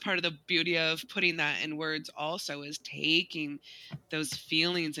 That was part of the beauty of putting that in words also, is taking those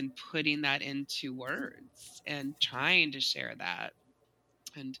feelings and putting that into words and trying to share that.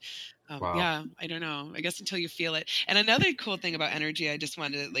 And wow. Yeah, I don't know. I guess until you feel it. And another cool thing about energy, I just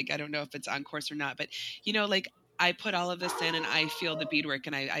wanted to, like, I don't know if it's on course or not, but like I put all of this in and I feel the beadwork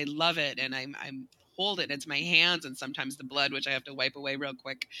and I love it, and I'm hold it. It's my hands and sometimes the blood, which I have to wipe away real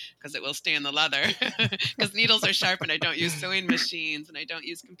quick because it will stay in the leather because needles are sharp, and I don't use sewing machines and I don't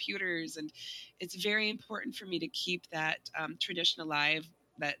use computers. And it's very important for me to keep that tradition alive,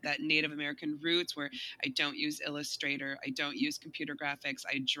 that Native American roots, where I don't use Illustrator, I don't use computer graphics,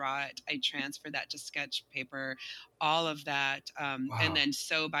 I draw it, I transfer that to sketch paper, all of that, wow. And then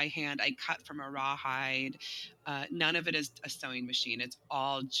sew by hand. I cut from a rawhide. None of it is a sewing machine. It's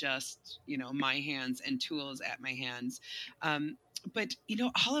all just, my hands and tools at my hands. But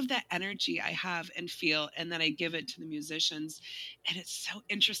all of that energy I have and feel, and then I give it to the musicians, and it's so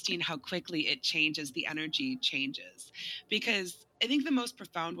interesting how quickly it changes. The energy changes, because I think the most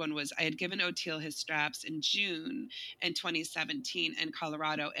profound one was I had given O'Teal his straps in June in 2017 in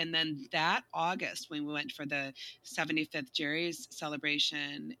Colorado, and then that August when we went for the 75th Jerry's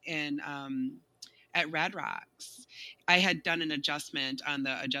celebration in at Red Rocks, I had done an adjustment on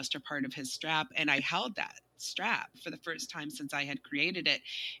the adjuster part of his strap, and I held that strap for the first time since I had created it,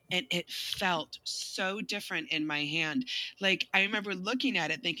 and it felt so different in my hand. Like I remember looking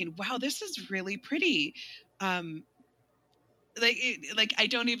at it thinking, wow, this is really pretty. I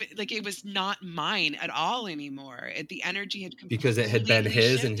don't even, like, it was not mine at all anymore. The energy had completely because it had been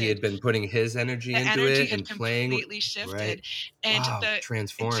his shifted. And he had been putting his energy into it and playing. Completely shifted. Right. And wow,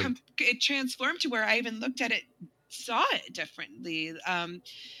 transformed. It transformed to where I even looked at it, saw it differently. I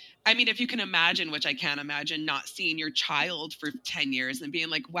mean, if you can imagine, which I can't imagine, not seeing your child for 10 years and being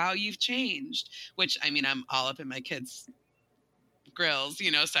like, wow, you've changed, which, I mean, I'm all up in my kids' grills,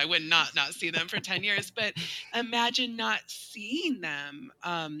 so I would not see them for 10 years, but imagine not seeing them,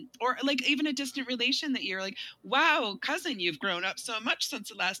 or like even a distant relation that you're like, wow, cousin, you've grown up so much since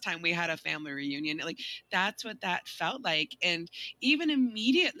the last time we had a family reunion. Like that's what that felt like. And even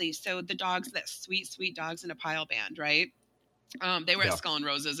immediately, so the dogs, that sweet dogs in a pile band, right? They were at Skull and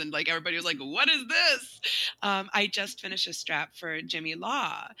Roses, and like everybody was like, what is this? I just finished a strap for Jimmy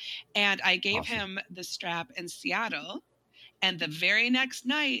Law, and I gave him the strap in Seattle. And the very next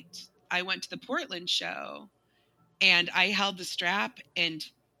night, I went to the Portland show, and I held the strap, and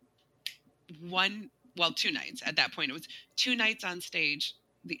 2 nights at that point. It was 2 nights on stage.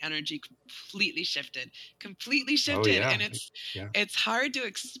 The energy completely shifted. Oh, yeah. And it's hard to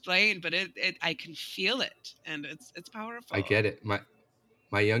explain, but I can feel it, and it's powerful. I get it.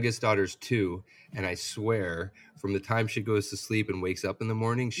 My youngest daughter's 2, and I swear from the time she goes to sleep and wakes up in the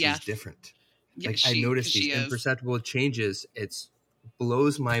morning, she's different. Like I noticed these imperceptible changes. It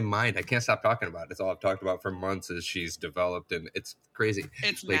blows my mind. I can't stop talking about it. It's all I've talked about for months as she's developed, and it's crazy.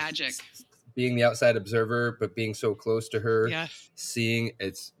 It's like, magic. Being the outside observer, but being so close to her, seeing,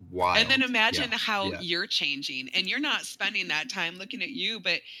 it's wild. And then imagine how you're changing, and you're not spending that time looking at you,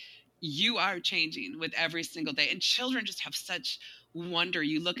 but you are changing with every single day. And children just have such wonder.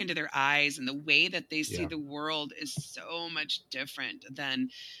 You look into their eyes, and the way that they see the world is so much different than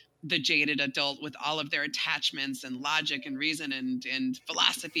the jaded adult with all of their attachments and logic and reason and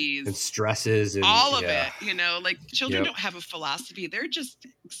philosophies and stresses and all of it, like children don't have a philosophy. They're just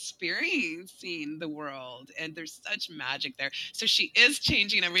experiencing the world, and there's such magic there. So she is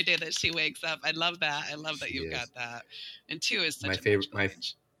changing every day that she wakes up. I love that. I love that you've got that. And 2 is such a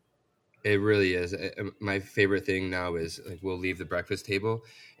favorite. It really is. My favorite thing now is, like, we'll leave the breakfast table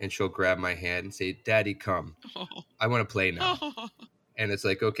and she'll grab my hand and say, Daddy, come. I want to play now. And it's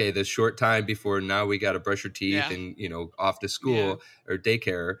like, okay, this short time before now we got to brush your teeth and, off to school or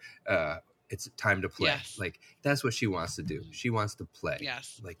daycare. it's time to play. Yes. Like, that's what she wants to do. She wants to play.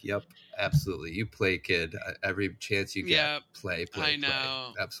 Yes. Like, yep, absolutely. You play, kid. Every chance you get, play. I know.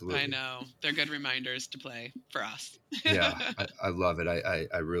 Play. Absolutely. I know. They're good reminders to play for us. Yeah, I love it.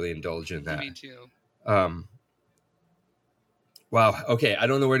 I really indulge in that. Me too. Wow. Okay. I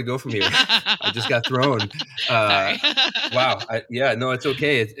don't know where to go from here. I just got thrown. Sorry. Wow. No, it's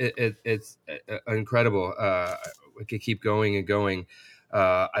okay. It's incredible. We could keep going and going.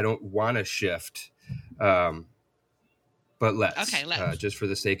 I don't want to shift, but let's. Okay, let's. Just for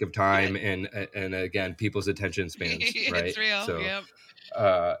the sake of time and again, people's attention spans. Right. It's real. So, yep.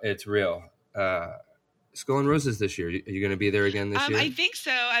 It's real. Skull and Roses this year. Are you going to be there again this year? I think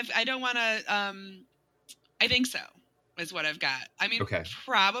so. I don't want to. I think so. Is what I've got. I mean,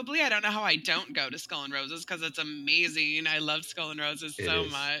 probably. I don't know how I don't go to Skull and Roses because it's amazing. I love Skull and Roses so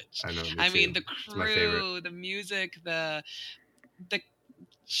much. I know. I mean, the crew, the music, the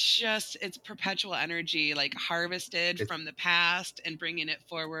just it's perpetual energy, like harvested from the past and bringing it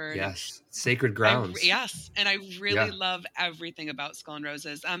forward. Yes, sacred grounds. Yes, and I really love everything about Skull and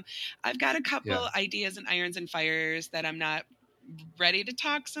Roses. I've got a couple ideas and irons and fires that I'm not ready to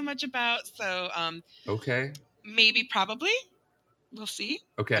talk so much about. So, maybe, probably, we'll see.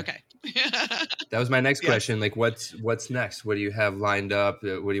 Okay. That was my next question. Like, what's next? What do you have lined up?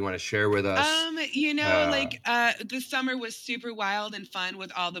 What do you want to share with us? This summer was super wild and fun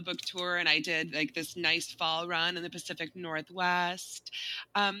with all the book tour, and I did like this nice fall run in the Pacific Northwest.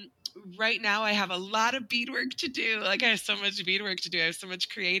 Right now I have a lot of beadwork to do. Like, I have so much beadwork to do. I have so much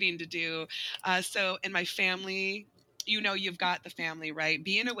creating to do. So in my family, you've got the family, right?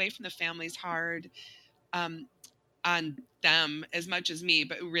 Being away from the family is hard. On them as much as me,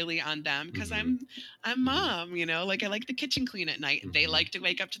 but really on them because I'm mom, like I like the kitchen clean at night. They like to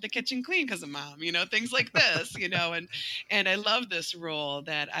wake up to the kitchen clean because of mom, things like this, and I love this role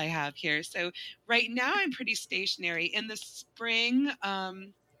that I have here. So right now I'm pretty stationary. In the spring,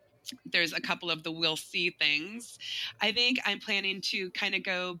 there's a couple of the we'll see things. I think I'm planning to kind of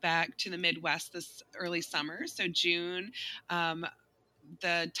go back to the Midwest this early summer. So June,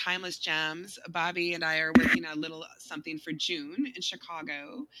 the Timeless Gems, Bobby and I are working on a little something for June in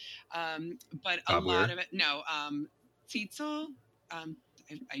Chicago. But a lot of it, Titzel,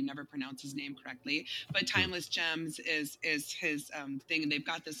 I never pronounce his name correctly, but Timeless Gems is his thing. And they've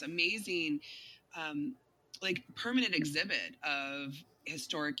got this amazing, permanent exhibit of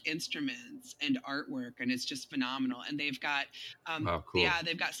historic instruments and artwork, and it's just phenomenal. And they've got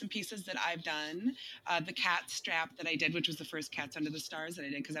they've got some pieces that I've done, the cat strap that I did, which was the first Cats Under the Stars that I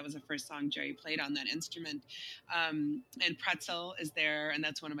did because that was the first song Jerry played on that instrument. And Pretzel is there, and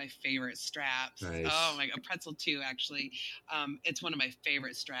that's one of my favorite straps. Nice. Oh my god, Pretzel too, actually. It's one of my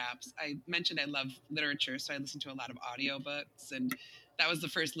favorite straps. I mentioned I love literature, so I listen to a lot of audiobooks, and that was the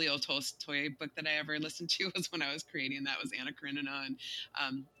first Leo Tolstoy book that I ever listened to, was when I was creating. That was Anna Karenina.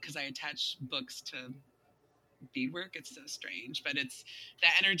 And because I attach books to beadwork, it's so strange, but it's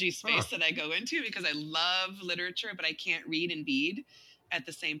that energy space that I go into because I love literature, but I can't read and bead at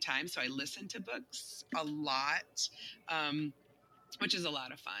the same time. So I listen to books a lot, which is a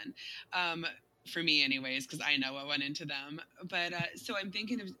lot of fun. For me anyways, because I know what went into them. But so I'm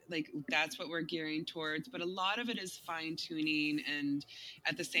thinking of that's what we're gearing towards, but a lot of it is fine tuning, and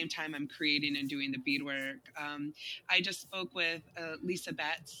at the same time I'm creating and doing the beadwork. I just spoke with Lisa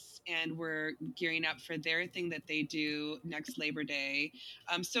Betts, and we're gearing up for their thing that they do next Labor Day.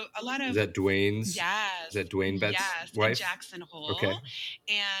 So a lot of... Is that Dwayne's? Yes. Is that Dwayne Betts' wife? And Jackson Hole. Okay.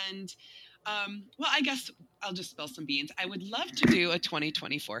 And... I guess I'll just spill some beans. I would love to do a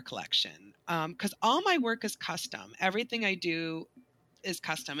 2024 collection because all my work is custom. Everything I do is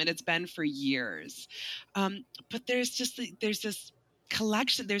custom, and it's been for years. But there's this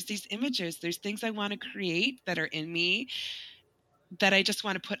collection. There's these images. There's things I want to create that are in me that I just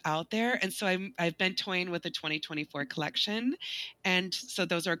want to put out there. And so I've been toying with the 2024 collection. And so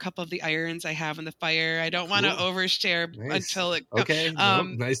those are a couple of the irons I have in the fire. I don't want to overshare until it comes. Okay.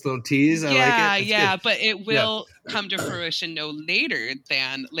 Nice little tease. I like it. That's good. But it will come to fruition no later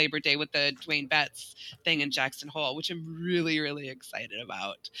than Labor Day with the Dwayne Betts thing in Jackson Hole, which I'm really, really excited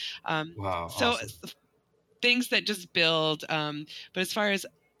about. Wow. So awesome. Things that just build. But as far as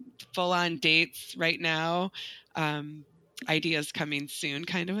full on dates right now, ideas coming soon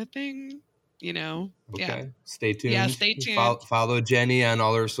kind of a thing, Okay. Stay tuned. Yeah, stay tuned. Follow Jenny on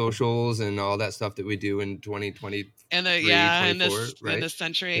all her socials and all that stuff that we do in 2020 and in this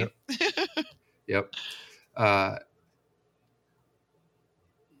century. Yep. Oh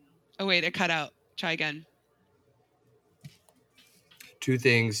wait, it cut out. Try again. two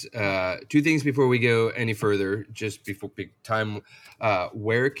things before we go any further, just before big time.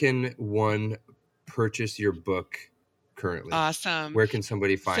 Where can one purchase your book currently? Awesome. Where can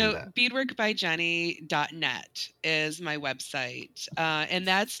somebody find that? beadworkbyjenny.net is my website. And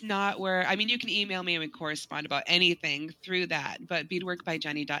that's not where, I mean, you can email me and we correspond about anything through that, but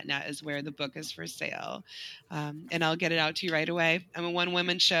beadworkbyjenny.net is where the book is for sale. And I'll get it out to you right away. I'm a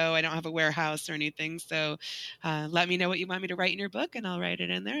one-woman show. I don't have a warehouse or anything. So let me know what you want me to write in your book and I'll write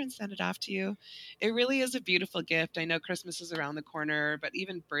it in there and send it off to you. It really is a beautiful gift. I know Christmas is around the corner, but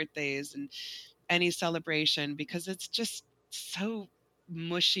even birthdays and any celebration, because it's just so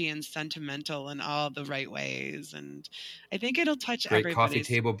mushy and sentimental in all the right ways, and I think it'll touch everybody's coffee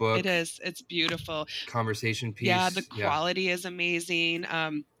table book. It is. It's beautiful. Conversation piece. Yeah, the quality is amazing.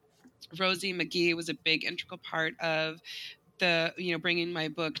 Rosie McGee was a big integral part of the, bringing my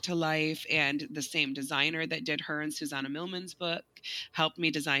book to life, and the same designer that did her and Susanna Millman's book helped me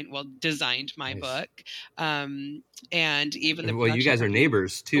designed my book. And even you guys are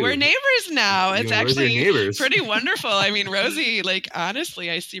neighbors too. We're neighbors now. It's actually pretty wonderful. I mean, Rosie, honestly,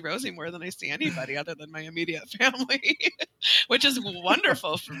 I see Rosie more than I see anybody other than my immediate family, which is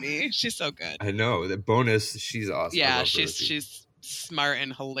wonderful for me. She's so good. I know. The bonus, she's awesome. Yeah, she's smart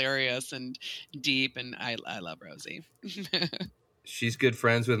and hilarious and deep, and I love Rosie. She's good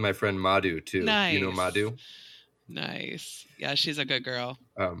friends with my friend Madhu too. Nice. You know Madhu? Nice. Yeah, she's a good girl.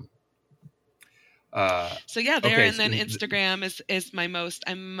 So yeah, there. Okay, and then Instagram is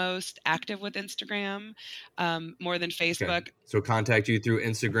I'm most active with Instagram, more than Facebook. Okay. So contact you through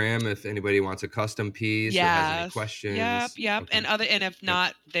Instagram if anybody wants a custom piece or has any questions. Yep. Okay. And if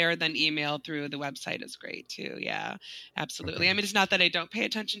not there, then email through the website is great too. Yeah, absolutely. Okay. I mean, it's not that I don't pay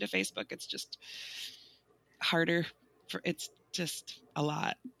attention to Facebook. It's just harder it's just a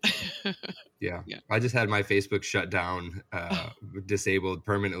lot. Yeah. I just had my Facebook shut down, disabled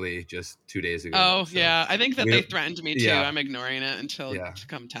permanently just 2 days ago. Oh, so yeah. I think that they threatened me too. Yeah. I'm ignoring it until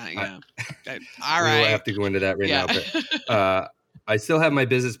come time. Yeah. All right. We will have to go into that now. But I still have my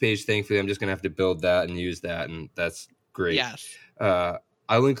business page, thankfully. I'm just going to have to build that and use that. And that's great. Yes.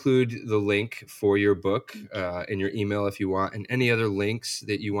 I'll include the link for your book in your email if you want, and any other links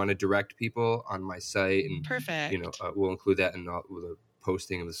that you want to direct people on my site. And perfect. We'll include that in the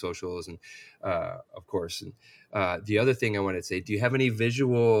posting of the socials, and of course. And the other thing I wanted to say: do you have any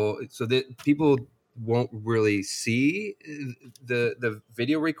visual so that people won't really see the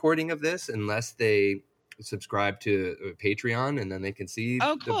video recording of this unless they subscribe to Patreon, and then they can see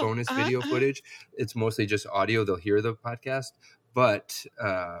the bonus video footage? It's mostly just audio; they'll hear the podcast. But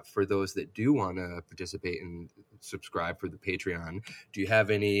for those that do want to participate and subscribe for the Patreon, do you have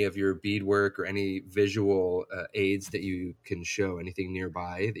any of your beadwork or any visual aids that you can show? Anything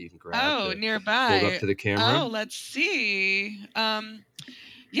nearby that you can grab? Oh, nearby. Hold up to the camera. Oh, let's see.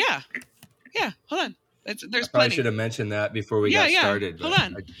 Yeah. Hold on. There's I plenty. should have mentioned that before we got started. Hold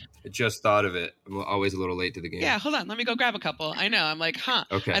on. I just thought of it. I'm always a little late to the game. Yeah, hold on. Let me go grab a couple. I know. I'm like,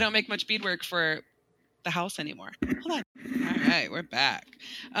 okay. I don't make much beadwork for the house anymore. Hold on. All right, we're back.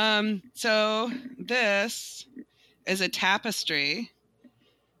 So this is a tapestry.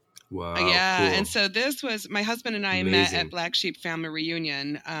 Wow. Yeah, cool. and so this was my husband and I met at Black Sheep Family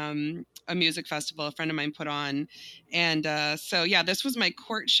Reunion, a music festival a friend of mine put on, and so yeah, this was my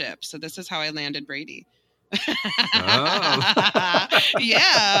courtship. So this is how I landed Brady. Oh. Yeah,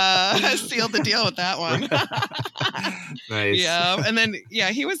 I sealed the deal with that one. Nice. Yeah, and then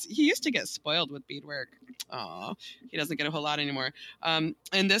he used to get spoiled with beadwork. Oh, he doesn't get a whole lot anymore. And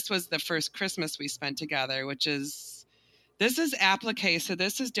this was the first Christmas we spent together, this is applique, so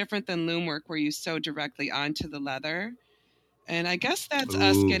this is different than loom work where you sew directly onto the leather. And I guess that's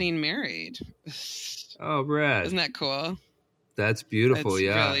us getting married. Oh, Brad. Isn't that cool? That's beautiful.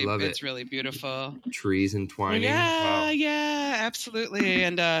 I love it. It's really beautiful. Trees entwining. Yeah, yeah, absolutely.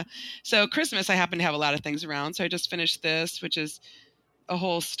 And so Christmas, I happen to have a lot of things around. So I just finished this, which is a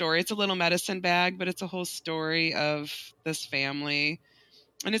whole story. It's a little medicine bag, but it's a whole story of this family.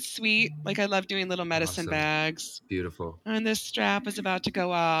 And it's sweet. Like, I love doing little medicine bags. Beautiful. And this strap is about to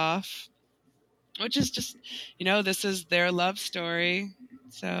go off, which is just, this is their love story.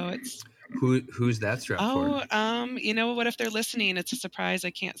 So it's... Who's that strap for? What if they're listening? It's a surprise. I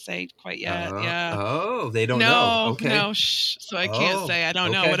can't say quite yet. Yeah. Oh, they don't know. Okay. No, so I can't say. I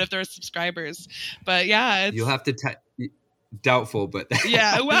don't know. What if they're subscribers? But yeah, you'll have to. Doubtful, but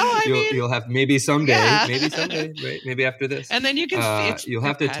yeah. Well, you'll have maybe someday, right? Maybe after this, and then you can. You'll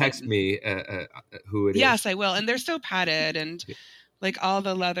have to text me who it is. Yes, I will. And they're so padded, and like all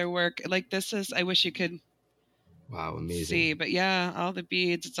the leather work. Like this is. I wish you could. Wow, amazing. See, but yeah, all the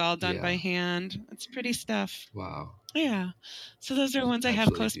beads, it's all done by hand. It's pretty stuff. Wow. Yeah. So those are ones I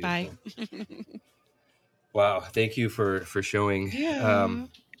have close by. Wow. Thank you for showing. Yeah.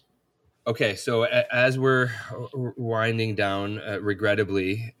 Okay. So as we're winding down,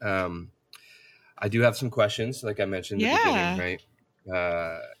 regrettably, I do have some questions, like I mentioned in the beginning,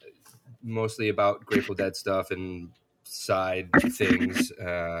 right? Mostly about Grateful Dead stuff and side things.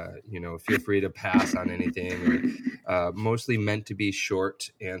 Feel free to pass on anything, or mostly meant to be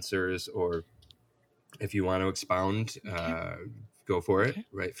short answers, or if you want to expound, go for it,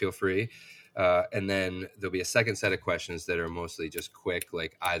 right? Feel free. And then there'll be a second set of questions that are mostly just quick,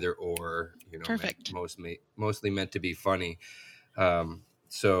 like either or, Perfect. Mostly meant to be funny.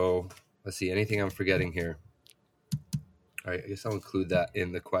 So let's see, anything I'm forgetting here? All right, I guess I'll include that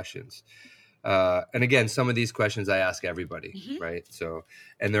in the questions. And again, some of these questions I ask everybody, right? So,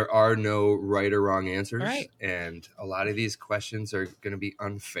 and there are no right or wrong answers. Right. And a lot of these questions are going to be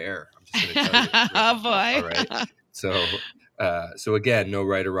unfair. I'm just going to tell you. Oh, boy. All right. So again, no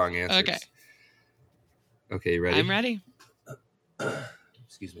right or wrong answers. Okay, you ready? I'm ready.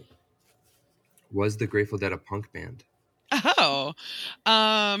 Excuse me. Was the Grateful Dead a punk band? Oh,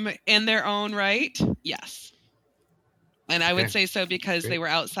 in their own right, yes. And I would say so because they were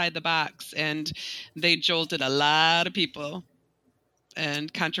outside the box and they jolted a lot of people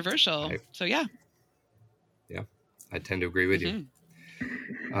and controversial. So, yeah. Yeah, I tend to agree with you.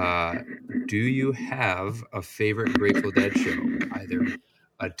 Do you have a favorite Grateful Dead show, either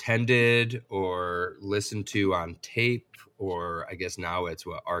attended or listened to on tape, or I guess now it's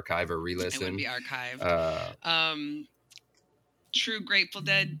what, archive or re-listen? It would be archived. True Grateful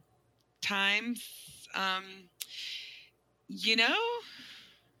Dead times. I'm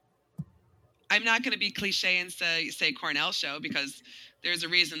not going to be cliche and say Cornell show, because there's a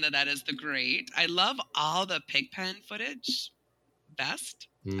reason that is the great. I love all the Pigpen footage best.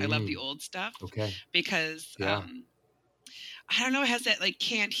 I love the old stuff. Okay. Because I don't know, it has that like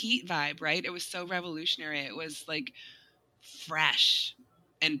Canned Heat vibe, right? It was so revolutionary. It was like fresh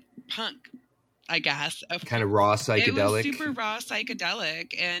and punk, I guess. Kind of raw psychedelic. It was super raw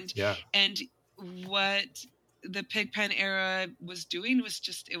psychedelic, and what the Pigpen era was doing was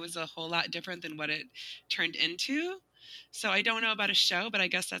it was a whole lot different than what it turned into. So I don't know about a show, but I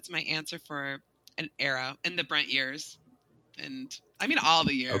guess that's my answer for an era in the Brent years. And I mean, all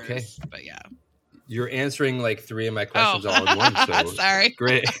the years. Okay. But yeah. You're answering like 3 of my questions all in one. So sorry.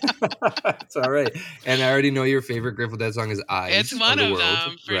 Great. It's all right. And I already know your favorite Grateful Dead song is Eyes. It's one of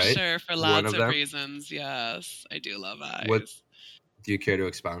them, for right? sure, for lots of reasons. Yes, I do love Eyes. Do you care to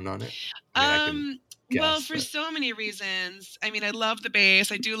expound on it? For so many reasons. I mean, I love the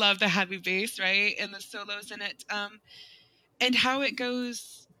bass. I do love the heavy bass, right? And the solos in it. And how it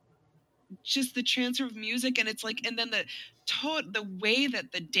goes, just the transfer of music. And it's like, and then the way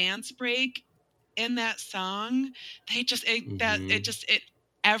that the dance break in that song,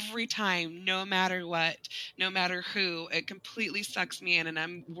 every time, no matter what, no matter who, it completely sucks me in, and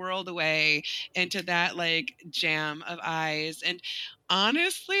I'm whirled away into that like jam of Eyes. And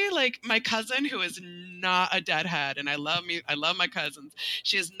honestly, like my cousin, who is not a Deadhead, and I love my cousins,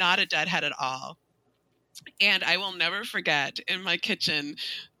 she is not a Deadhead at all. And I will never forget, in my kitchen,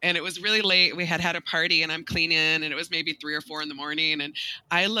 and it was really late, we had a party, and I'm cleaning, and it was maybe 3 or 4 in the morning, and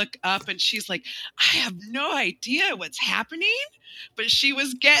I look up, and she's like, I have no idea what's happening, but she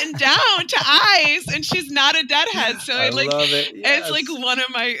was getting down to Eyes, and she's not a Deadhead, so love it. Yes. It's like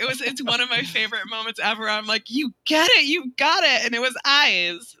it's one of my favorite moments ever. I'm like, you get it, you got it, and it was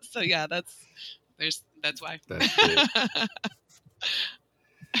Eyes. So yeah, that's why. That's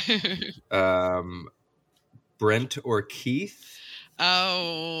Brent or Keith?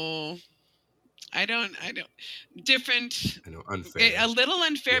 Oh, I don't. Different. I know, unfair. A little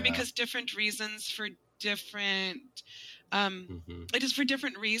unfair, because different reasons for different. It is for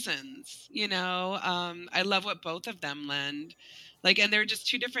different reasons, I love what both of them lend, and they're just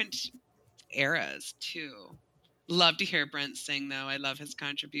 2 different eras too. Love to hear Brent sing, though. I love his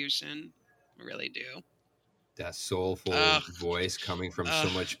contribution. I really do. That soulful voice coming from so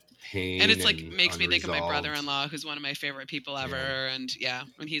much pain, and it's like makes me think of my brother-in-law, who's one of my favorite people ever. And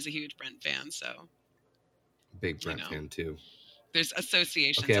he's a huge Brent fan, so big Brent fan too. There's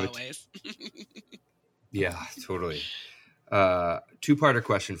associations always. Yeah, totally. 2-parter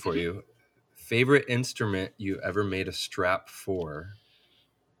question for you. Favorite instrument you ever made a strap for?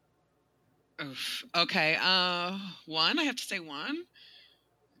 Oof. Okay. One. I have to say one.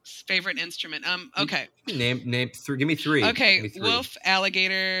 Favorite instrument. Okay. Name 3. Give me 3. Okay. Wolf,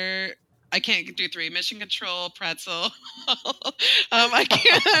 alligator, I can't do 3. Mission Control, Pretzel. I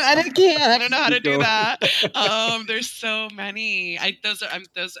can't. I don't know how to do that. There's so many. Those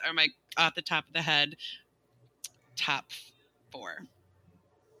are my off the top of the head top 4.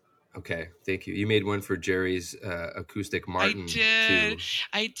 Okay, thank you. You made one for Jerry's acoustic Martin.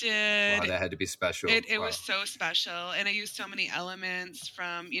 I did. Wow, that had to be special. It was so special, and I used so many elements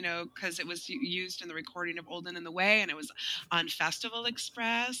from, because it was used in the recording of Olden and the Way, and it was on Festival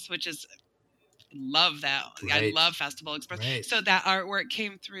Express, which is, love that. Right. I love Festival Express. Right. So that artwork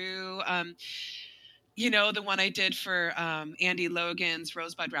came through. The one I did for Andy Logan's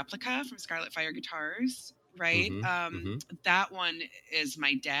Rosebud replica from Scarlet Fire Guitars. Right. That one is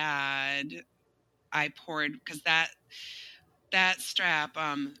my dad. I poured, because that strap,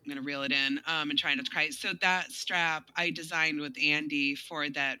 I'm going to reel it in and try not to cry. So that strap I designed with Andy for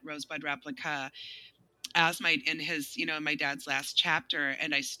that Rosebud replica as in my dad's last chapter.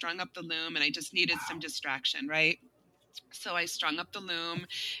 And I strung up the loom, and I just needed some distraction. Right. So I strung up the loom,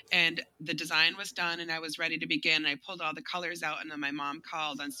 and the design was done, and I was ready to begin. I pulled all the colors out, and then my mom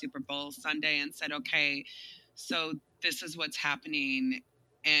called on Super Bowl Sunday and said, okay, so this is what's happening.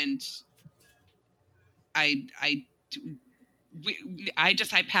 And I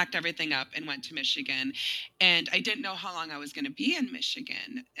packed everything up and went to Michigan, and I didn't know how long I was going to be in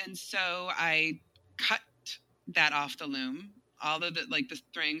Michigan. And so I cut that off the loom, all of the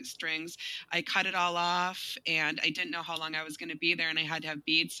strings, I cut it all off, and I didn't know how long I was going to be there, and I had to have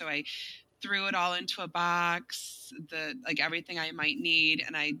beads. So I threw it all into a box, everything I might need.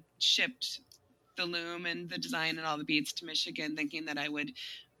 And I shipped the loom and the design and all the beads to Michigan, thinking that I would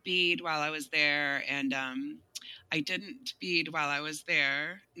bead while I was there. And I didn't bead while I was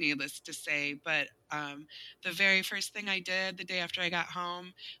there, needless to say. But the very first thing I did the day after I got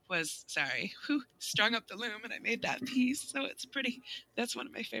home was, strung up the loom, and I made that piece. So that's one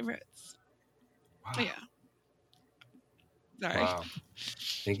of my favorites. Wow. Yeah. Sorry. Wow.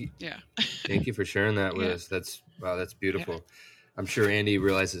 Thank you. Yeah. Thank you for sharing that with us. That's beautiful. Yeah. I'm sure Andy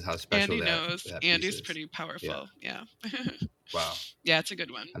realizes how special Andy knows. Andy's pretty powerful. Yeah. Wow. Yeah, it's a good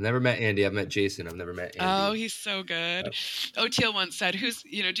one. I've never met Andy. I've met Jason. I've never met Andy. Oh, he's so good. Oteil once said, do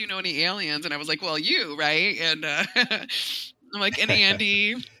you know any aliens? And I was like, well, you, right? And I'm like, and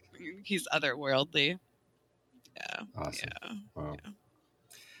Andy, he's otherworldly. Yeah. Awesome. Yeah. Wow.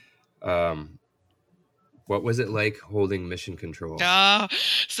 Yeah. What was it like holding Mission Control? Oh,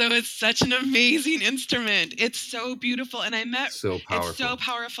 so it's such an amazing instrument. It's so beautiful. And it's so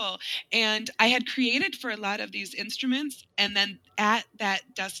powerful. And I had created for a lot of these instruments. And then at that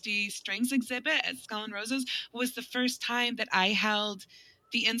Dusty Strings exhibit at Skull and Roses was the first time that I held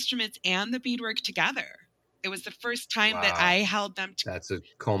the instruments and the beadwork together. It was the first time that I held them together. That's a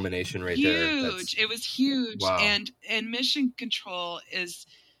culmination right there. Huge. It was huge. Wow. And Mission Control is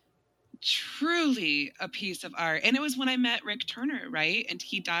truly a piece of art. And it was when I met Rick Turner, right? And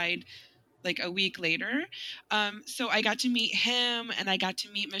he died a week later. So I got to meet him, and I got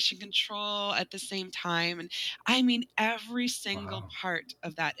to meet Mission Control at the same time. And I mean, every single part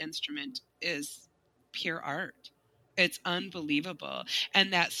of that instrument is pure art. It's unbelievable.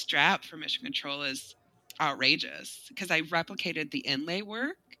 And that strap for Mission Control is outrageous, because I replicated the inlay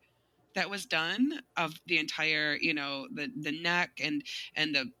work that was done of the entire, the neck and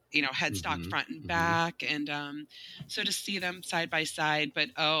the, headstock front and back. And so to see them side by side, but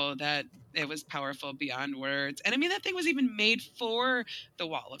that it was powerful beyond words. And I mean, that thing was even made for the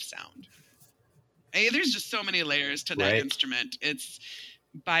Wall of Sound. There's just so many layers to that instrument. It's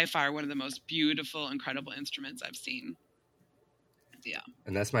by far one of the most beautiful, incredible instruments I've seen. Yeah.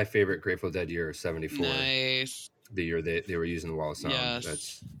 And that's my favorite Grateful Dead year, 74. Nice. The year they were using the Wall of Sound. Yes.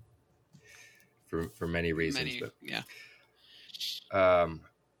 That's for many reasons. Yeah.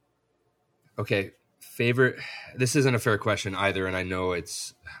 Okay. Favorite. This isn't a fair question either, and I know I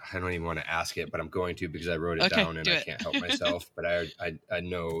don't even want to ask it, but I'm going to, because I wrote it down and I can't help myself. But I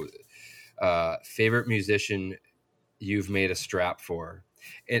know favorite musician you've made a strap for,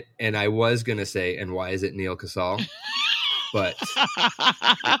 and I was gonna say, and why is it Neil Casal? But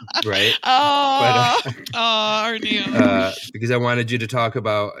right. Our Neil. Because I wanted you to talk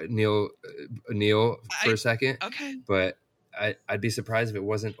about Neil for a second. Okay. But I'd be surprised if it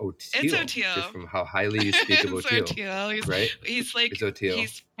wasn't Oteil. It's Oteil. Just from how highly you speak of Oteil. Oteil. Right? He's it's Oteil.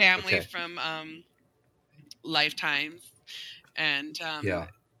 He's family from Lifetimes, and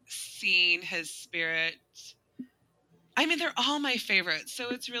seeing his spirit. I mean, they're all my favorites, so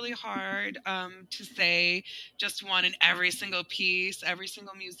it's really hard to say just one in every single piece, every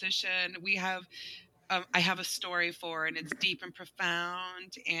single musician. I have a story for, and it's deep and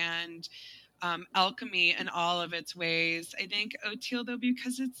profound, and alchemy in all of its ways. I think Oteil, though,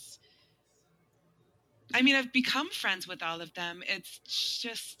 because I mean, I've become friends with all of them. It's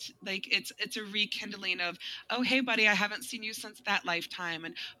just like it's a rekindling of, oh hey buddy, I haven't seen you since that lifetime,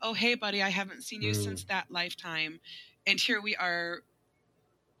 and oh hey buddy, I haven't seen you since that lifetime, and here we are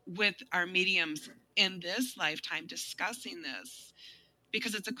with our mediums in this lifetime discussing this,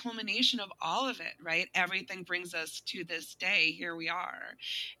 because it's a culmination of all of it, right? Everything brings us to this day. Here we are,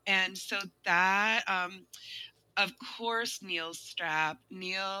 and so that. Of course, Neil's strap.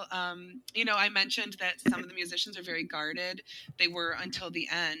 Neil, I mentioned that some of the musicians are very guarded. They were until the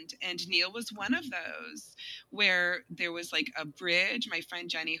end. And Neil was one of those where there was like a bridge. My friend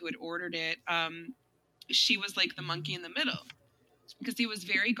Jenny, who had ordered it, she was like the monkey in the middle because he was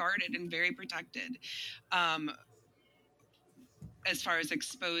very guarded and very protected as far as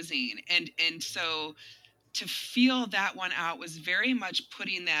exposing. And so to feel that one out was very much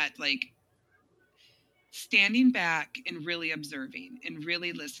putting that like standing back and really observing and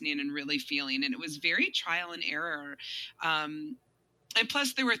really listening and really feeling. And it was very trial and error. And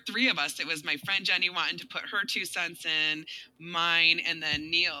plus there were three of us. It was my friend Jenny wanting to put her 2 cents in, mine, and then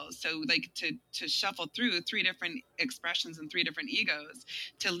Neil's. So like to shuffle through 3 different expressions and 3 different egos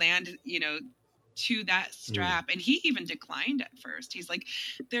to land, to that strap. And he even declined at first. He's like,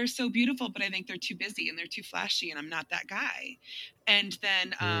 they're so beautiful, but I think they're too busy and they're too flashy and I'm not that guy. And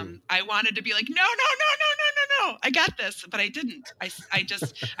then I wanted to be like, no, I got this, but I didn't.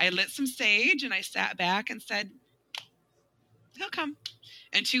 I lit some sage and I sat back and said, he'll come.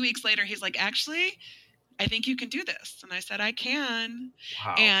 And 2 weeks later, he's like, actually, I think you can do this. And I said, I can.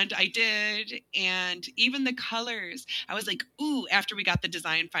 Wow. And I did. And even the colors, I was like, ooh, after we got the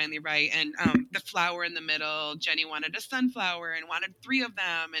design finally right. And the flower in the middle, Jenny wanted a sunflower and wanted 3 of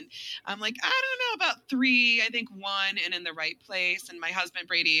them. And I'm like, I don't know about 3. I think 1 and in the right place. And my husband,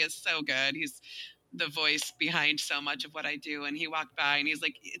 Brady, is so good. He's the voice behind so much of what I do. And he walked by and he's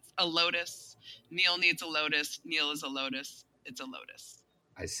like, it's a lotus. Neil needs a lotus. Neil is a lotus. It's a lotus.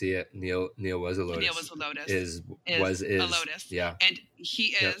 I see it. Neil was a lotus. Neil was a lotus. Is a lotus. Yeah. And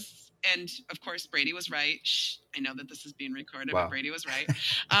he is. Yep. And of course, Brady was right. Shh, I know that this is being recorded, wow. But Brady was right.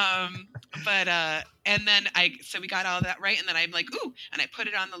 And then so we got all that right. And then I'm like, ooh, and I put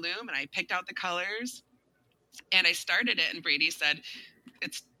it on the loom and I picked out the colors and I started it. And Brady said,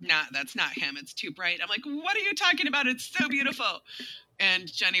 that's not him. It's too bright. I'm like, what are you talking about? It's so beautiful.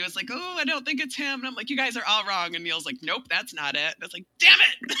 And Jenny was like, oh, I don't think it's him. And I'm like, you guys are all wrong. And Neil's like, nope, that's not it. And I was like, damn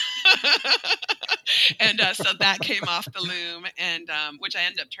it. And so that came off the loom, and which I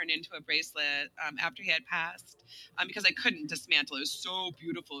ended up turning into a bracelet after he had passed because I couldn't dismantle. It was so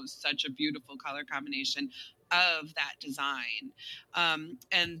beautiful. It was such a beautiful color combination of that design.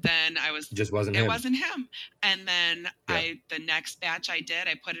 And then it wasn't him. And then the next batch I did,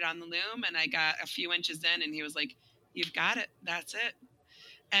 I put it on the loom and I got a few inches in and he was like, you've got it. That's it.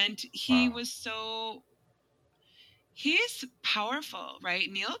 And he was he's powerful,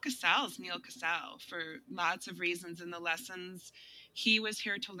 right? Neil Cassel's Neil Cassell for lots of reasons. And the lessons he was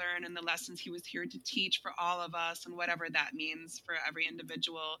here to learn and the lessons he was here to teach for all of us and whatever that means for every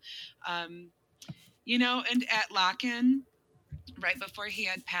individual. And at lock-in, right before he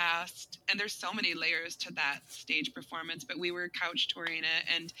had passed, and there's so many layers to that stage performance, but we were couch touring it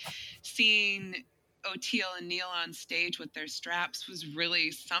and seeing O'Teal and Neil on stage with their straps was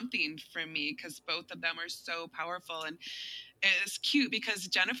really something for me because both of them are so powerful. And it's cute because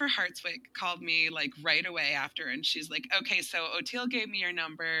Jennifer Hartswick called me like right away after, and she's like, okay, so O'Teal gave me your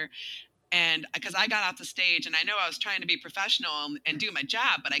number. And because I got off the stage and I know I was trying to be professional and do my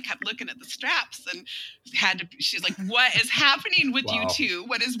job, but I kept looking at the straps and she's like, what is happening with you two?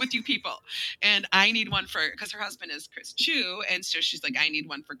 What is with you people? And I need one because her husband is Chris Chu. And so she's like, I need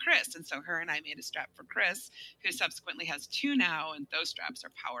one for Chris. And so her and I made a strap for Chris, who subsequently has 2 now. And those straps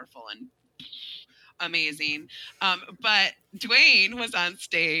are powerful and amazing. But Dwayne was on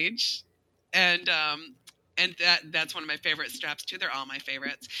stage and that's one of my favorite straps too. They're all my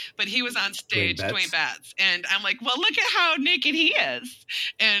favorites. But he was on stage, Dwayne Betts. And I'm like, well, look at how naked he is.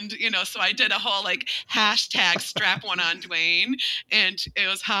 And, so I did a whole like hashtag strap one on Dwayne. And it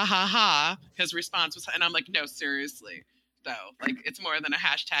was ha ha ha. His response was, and I'm like, no, seriously though. Like it's more than a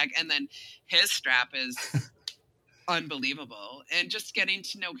hashtag. And then his strap is unbelievable. And just getting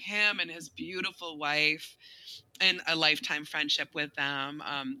to know him and his beautiful wife and a lifetime friendship with them.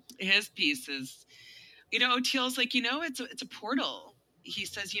 His piece is, O'Teal's like, it's a portal. He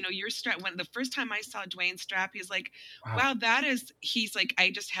says, your strap, when the first time I saw Dwayne's strap, he's like, wow, he's like,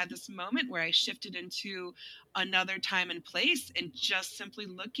 I just had this moment where I shifted into another time and place, and just simply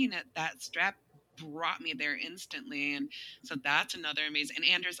looking at that strap brought me there instantly. And so that's another amazing. And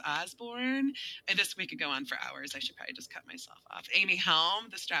Anders Osborne, and this we could go on for hours. I should probably just cut myself off. Amy Helm,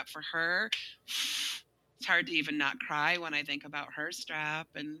 the strap for her. it's hard to even not cry when I think about her strap.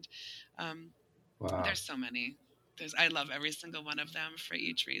 And wow. There's so many. I love every single one of them for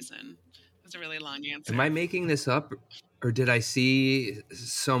each reason. It was a really long answer. Am I making this up, or did I see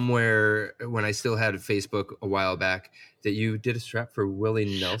somewhere when I still had Facebook a while back that you did a strap for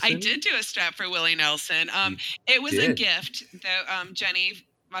Willie Nelson? I did do a strap for Willie Nelson. It was a gift that Jenny,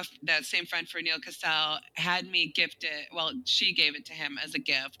 that same friend for Neil Cassell, had me gift it. Well, she gave it to him as a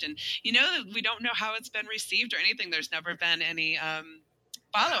gift. And, we don't know how it's been received or anything. There's never been any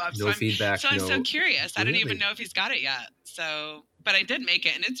follow-up. No feedback. So I'm so curious. I don't even know if he's got it yet. So, but I did make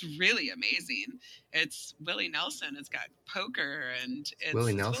it, and it's really amazing. It's Willie Nelson. It's got poker, and it's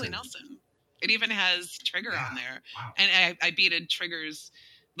Willie Nelson. It even has Trigger on there. Wow. And I beaded Trigger's,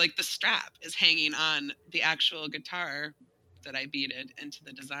 like the strap is hanging on the actual guitar that I beaded into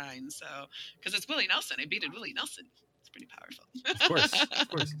the design. So, because it's Willie Nelson, I beaded Willie Nelson. It's pretty powerful. Of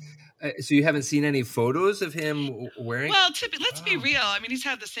course. So you haven't seen any photos of him wearing? Well, let's be real. I mean, he's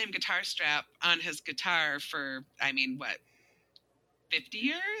had the same guitar strap on his guitar for, 50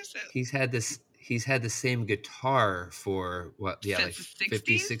 years? He's had the same guitar for what? Yeah, since like the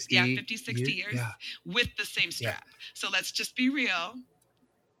 50, 60 Yeah, 50, 60 years with the same strap. Yeah. So let's just be real.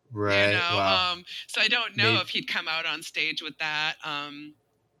 Right. Wow. So I don't know if he'd come out on stage with that.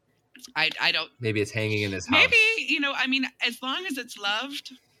 I don't. Maybe it's hanging in his house. Maybe, as long as it's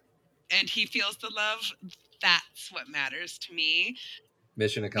loved and he feels the love, that's what matters to me.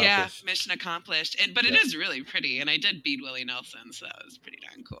 Mission accomplished. Yeah, mission accomplished. But it is really pretty. And I did bead Willie Nelson, so that was pretty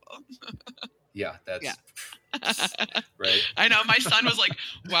darn cool. Yeah, that's right. I know. My son was like,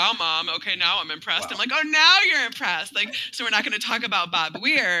 wow, Mom. Okay, now I'm impressed. Wow. I'm like, oh, now you're impressed. Like, so we're not going to talk about Bob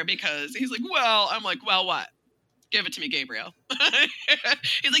Weir because he's like, well, I'm like, well, what? Give it to me, Gabriel.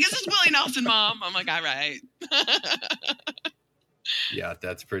 He's like, is this Willie Nelson, Mom? I'm like, all right. Yeah,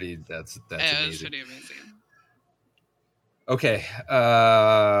 that's amazing. It was pretty amazing. Okay.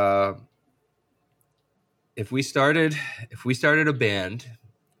 If we started a band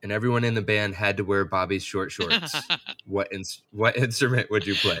and everyone in the band had to wear Bobby's short shorts, what instrument would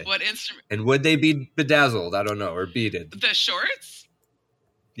you play? What instrument? And would they be bedazzled? I don't know, or beaded? The shorts?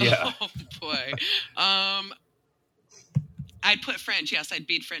 Yeah. Oh boy. I'd put fringe. Yes, I'd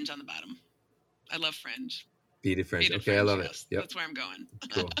bead fringe on the bottom. I love fringe. Beaded fringe. Okay, fringe, I love it. Yep. That's where I'm going.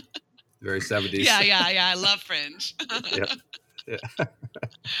 Cool. Very 70s. Yeah. I love fringe.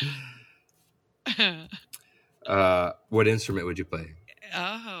 Yeah. What instrument would you play?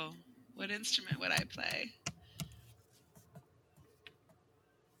 Oh, what instrument would I play?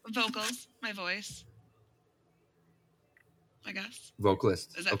 Vocals, my voice, I guess.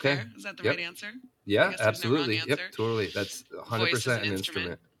 Vocalist. Is that fair? Is that the right answer? Yeah, absolutely. No yep, totally. That's 100% an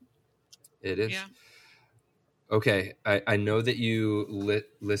instrument. It is. Yeah. Okay, I know that you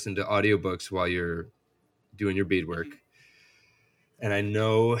listen to audiobooks while you're doing your beadwork. Mm-hmm. And I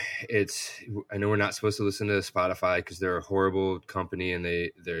know we're not supposed to listen to Spotify because they're a horrible company and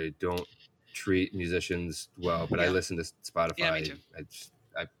they don't treat musicians well, but I listen to Spotify. Yeah, me too.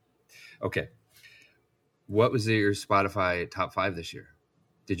 Okay. What was your Spotify top 5 this year?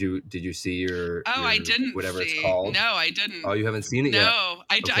 Did you see your I didn't whatever see. It's called? No, I didn't. Oh, you haven't seen it yet? No,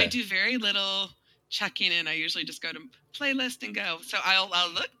 I do very little checking in. I usually just go to playlist and go. So I'll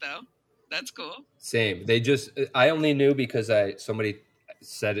look though. That's cool. Same. I only knew because somebody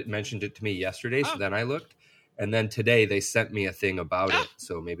mentioned it to me yesterday. So then I looked, and then today they sent me a thing about it.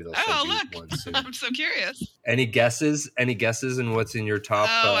 So maybe they'll send you one soon. I'm so curious. Any guesses? In what's in your top?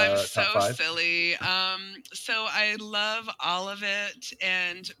 I'm so top 5? silly. So I love all of it,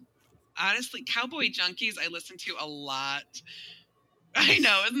 and honestly, Cowboy Junkies I listen to a lot. I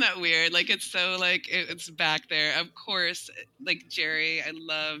know, isn't that weird? Like, it's so, like, it's back there. Of course, like, Jerry, I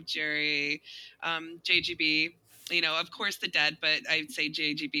love Jerry. JGB, of course, The Dead, but I'd say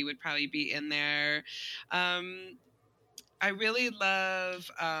JGB would probably be in there. I really love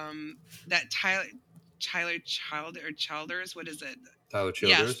that Tyler Childers. What is it? Tyler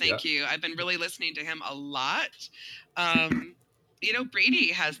Childers. Yes, thank you. I've been really listening to him a lot.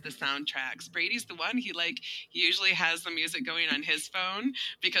 Brady has the soundtracks. Brady's the one, he usually has the music going on his phone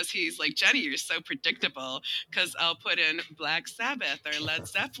because he's like, Jenny, you're so predictable, because I'll put in Black Sabbath or Led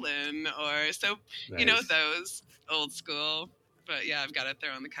Zeppelin or so, nice. Those old school. But yeah, I've got to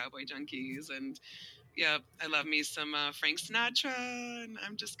throw on the Cowboy Junkies, and yeah, I love me some Frank Sinatra, and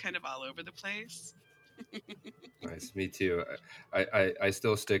I'm just kind of all over the place. Nice, me too. I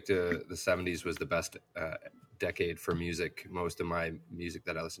still stick to the 70s was the best decade for music. Most of my music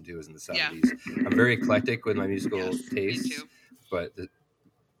that I listen to is in the 70s. Yeah. I'm very eclectic with my musical tastes, but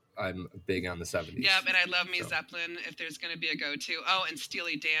I'm big on the 70s. Yeah, and I love me Zeppelin if there's going to be a go-to. Oh, and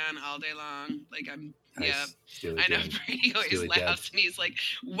Steely Dan all day long. Like, I'm Yeah, I know. Brady always laughs and he's like,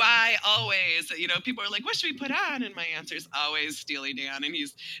 "Why always?" You know, people are like, "What should we put on?" And my answer is always Steely Dan. And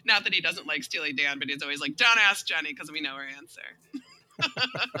he's not that he doesn't like Steely Dan, but he's always like, "Don't ask Jenny because we know her answer."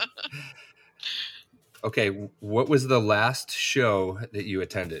 Okay, what was the last show that you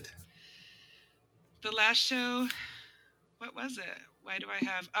attended? The last show, what was it? Why do I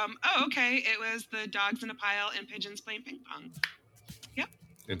have? Okay, it was the Dogs in a Pile and Pigeons Playing Ping Pong. Yep.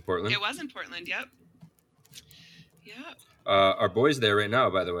 In Portland? It was in Portland, yep. Yep. Our boy's there right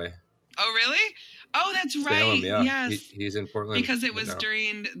now, by the way. Oh, really? Oh, that's right. Salem, yeah. Yes. He's in Portland. Because it was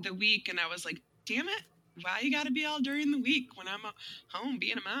during the week, and I was like, damn it, why you got to be all during the week when I'm home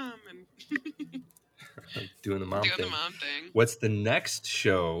being a mom and doing the mom thing. What's the next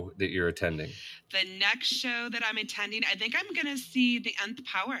show that you're attending? The next show that I'm attending, I think I'm going to see The Nth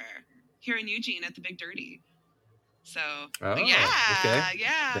Power here in Eugene at the Big Dirty. So,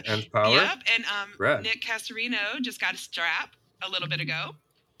 yeah. The Nth Power? Yep, and Nick Casarino just got a strap a little bit ago.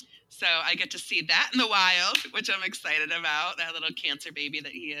 So I get to see that in the wild, which I'm excited about, that little cancer baby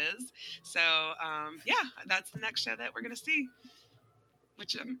that he is. So, that's the next show that we're going to see.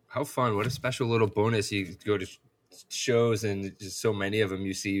 How fun. What a special little bonus. You go to shows and just so many of them,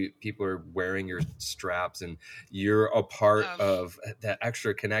 you see people are wearing your straps and you're a part of that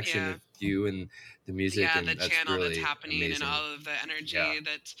extra connection with you and the music. Yeah, and the channel that's happening amazing. And all of the energy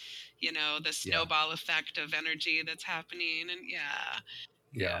that, the snowball effect of energy that's happening. And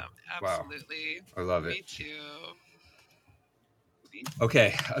yeah, absolutely. Wow. I love it. Me too.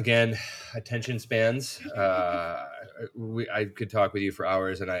 Okay, again, attention spans. I could talk with you for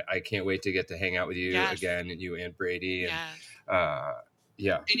hours, and I can't wait to get to hang out with you again, and you and Brady. And,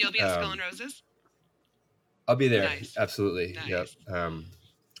 And you'll be at Skull and Roses? I'll be there. Nice. Absolutely. Nice. Yep.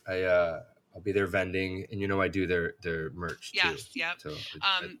 I'll be there vending, and I do their merch too. Yes. Yep. So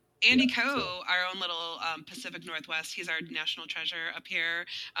Andy Coe, our own little Pacific Northwest, he's our national treasure up here.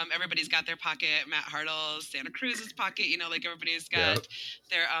 Everybody's got their pocket. Matt Hartle's Santa Cruz's pocket. Everybody's got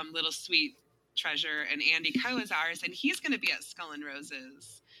their little sweet treasure. And Andy Coe is ours, and he's going to be at Skull and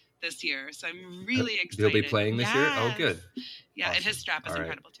Roses this year. So I'm really excited. He'll be playing this year? Oh, good. Yeah, awesome. And his strap is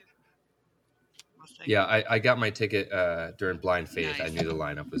incredible too. Yeah, I got my ticket during Blind Faith. Nice. I knew the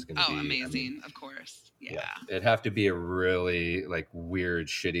lineup was going to be amazing. Of course, yeah. It'd have to be a really weird,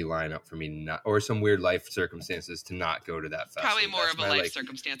 shitty lineup for me, or some weird life circumstances to not go to that festival. Probably more of a life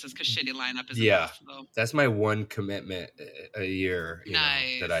circumstances because shitty lineup is impossible. That's my one commitment a year.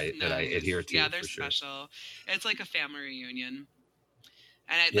 Nice. That I adhere to. Yeah, they're special. It's like a family reunion,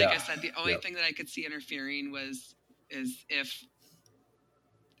 and like I said, the only thing that I could see interfering is if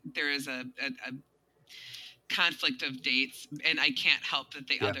there is a conflict of dates, and I can't help that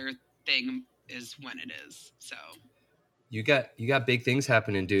the other thing is when it is. So you got big things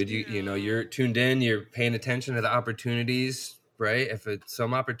happening, dude. You're tuned in, you're paying attention to the opportunities, right? If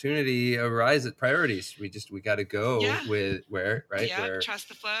some opportunity arises, priorities, we got to go with where trust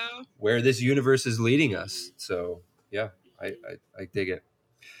the flow, where this universe is leading us. So I dig it.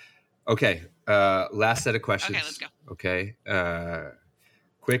 Okay, last set of questions. Okay, let's go. Okay,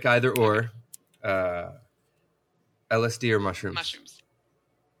 quick either or. LSD or mushrooms? Mushrooms.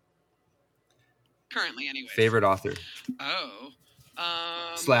 Currently, anyway. Favorite author? Oh.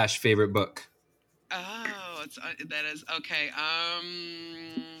 / favorite book? Oh, that is okay.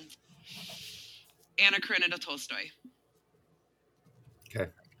 Anna Karenina Tolstoy.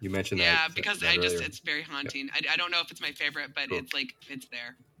 Okay, you mentioned that. Yeah, because it's very haunting. Yep. I don't know if it's my favorite, but it's it's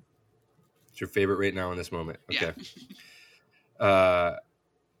there. It's your favorite right now in this moment. Okay. Yeah.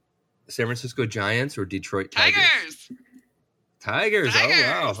 San Francisco Giants or Detroit Tigers? Tigers. Oh,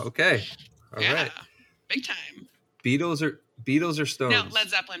 wow. Okay. All right. Big time. Beatles or Stones? No, Led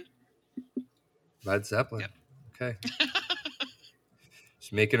Zeppelin. Led Zeppelin. Yep. Okay.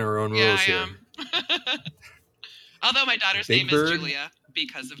 Just making our own rules here. Although my daughter's name is Julia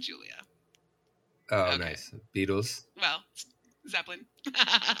because of Julia. Oh, nice. Beatles. Well, Zeppelin.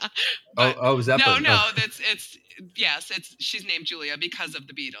 Zeppelin. No, she's named Julia because of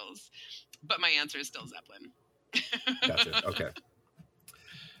the Beatles, but my answer is still Zeppelin. Gotcha. Okay.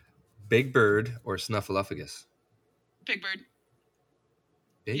 Big Bird or Snuffleupagus? Big Bird.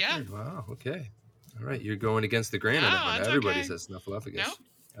 Big Bird. Wow. Okay. All right. You're going against the grain on that one. Everybody says Snuffleupagus. Nope.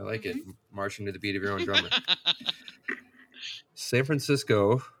 I like it. Marching to the beat of your own drummer. San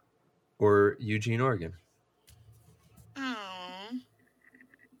Francisco or Eugene, Oregon?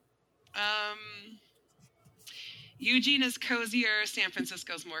 Eugene is cozier. San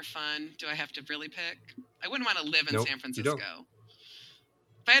Francisco's more fun. Do I have to really pick? I wouldn't want to live in San Francisco.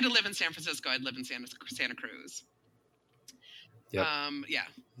 If I had to live in San Francisco, I'd live in Santa Cruz. Yep. Yeah.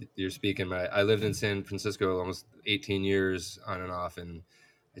 You're speaking I lived in San Francisco almost 18 years on and off, and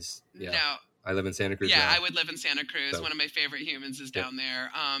No. I live in Santa Cruz. Yeah, now. I would live in Santa Cruz. So. One of my favorite humans is down there.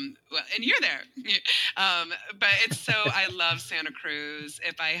 Well, and you're there. But it's so, I love Santa Cruz.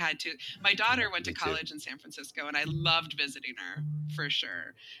 If I had to, my daughter went to college in San Francisco, and I loved visiting her for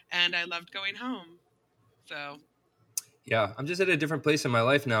sure. And I loved going home. So. Yeah, I'm just at a different place in my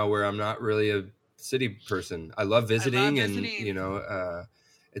life now where I'm not really a city person. I love visiting, and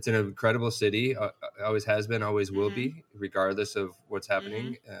it's an incredible city. Always has been, always will be, regardless of what's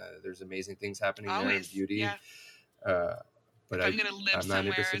happening. There's amazing things happening there, and beauty. Yeah. But I'm not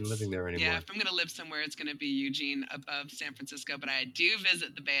interested in living there anymore. Yeah, if I'm going to live somewhere, it's going to be Eugene above San Francisco. But I do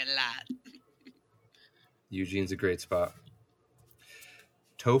visit the Bay a lot. Eugene's a great spot.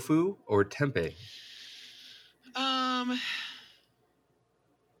 Tofu or tempeh?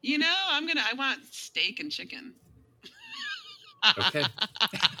 I want steak and chicken. Okay.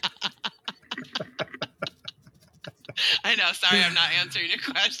 I know. Sorry, I'm not answering your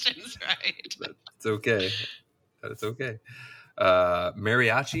questions right. That's okay. That's okay.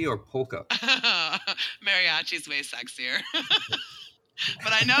 Mariachi or polka? Mariachi's way sexier.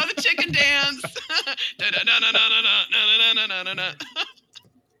 But I know the chicken dance.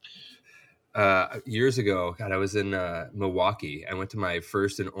 Years ago, God, I was in Milwaukee. I went to my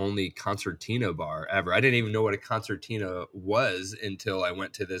first and only concertina bar ever. I didn't even know what a concertina was until I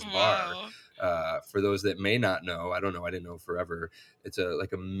went to this bar. For those that may not know, I don't know, I didn't know forever. It's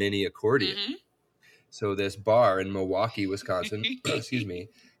like a mini accordion. Mm-hmm. So this bar in Milwaukee, Wisconsin, excuse me,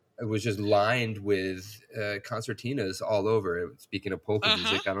 it was just lined with concertinas all over. Speaking of polka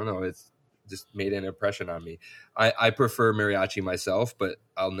music, I don't know, it's just made an impression on me. I prefer mariachi myself, but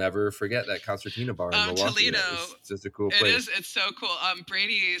I'll never forget that concertina bar in Milwaukee. Toledo. It's just a cool place. It's so cool.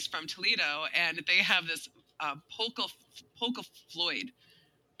 Brady's from Toledo, and they have this polka Floyd.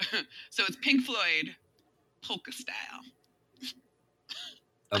 So it's Pink Floyd polka style.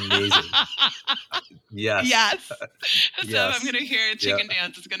 Amazing. Yes. So yes. I'm gonna hear chicken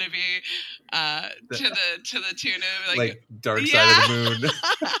dance. It's gonna be to the tune of like Dark Side of the Moon.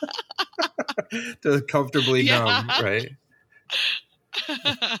 To comfortably numb, right?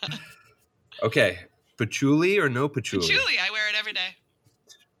 Okay. Patchouli or no patchouli? Patchouli. I wear it every day.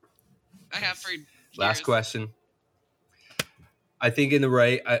 I have for years. Last question. I think in the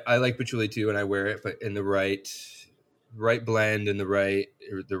right, I like patchouli too, and I wear it, but in the right blend and the right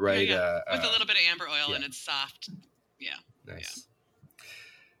with a little bit of amber oil and it's soft. Yeah. Nice. Yeah.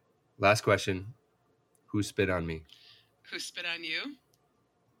 Last question. Who spit on me? Who spit on you?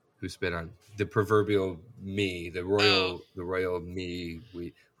 Who spit on the proverbial me, the royal me?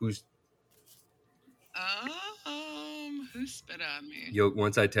 Who spit on me?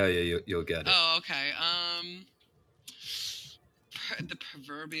 Once I tell you, you'll get it. Oh, okay. The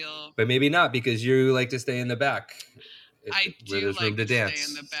proverbial, but maybe not, because you like to stay in the back. I do where there's like room to dance.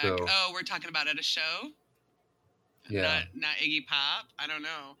 Stay in the back. So. Oh, we're talking about at a show. Yeah. Not Iggy Pop. I don't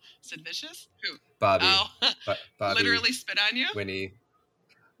know. Sid Vicious? Who? Bobby. Oh, Bobby. Literally spit on you? Winnie.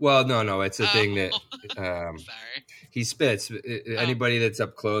 Well, no. It's a thing that sorry. He spits. Anybody that's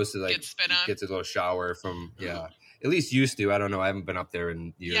up close gets a little shower from At least used to. I don't know. I haven't been up there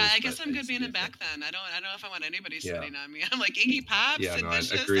in years. Yeah, I guess I'm good being in back then. I don't know if I want anybody spitting on me. I'm like Iggy Pop, Sid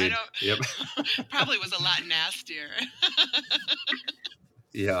Vicious. Agreed. Probably was a lot nastier.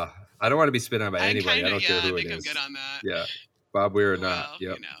 Yeah. I don't want to be spit on by anybody. I don't care who it is. I think I'm good on that. Yeah. Bob Weir or not.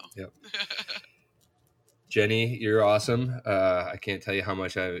 Yep. Yep. Jenny, you're awesome. I can't tell you how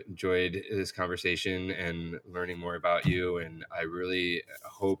much I enjoyed this conversation and learning more about you. And I really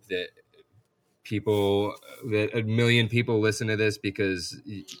hope that a million people listen to this, because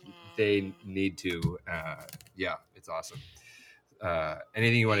they need to. It's awesome.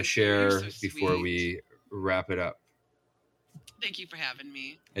 Anything you want to share before we wrap it up? Thank you for having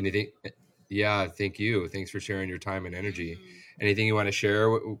me. Anything? Yeah, thank you. Thanks for sharing your time and energy. Anything you want to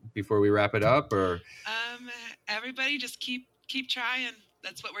share before we wrap it up, or? Everybody just keep trying.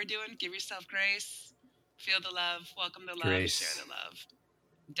 That's what we're doing. Give yourself grace. Feel the love. Welcome the love. Grace. Share the love.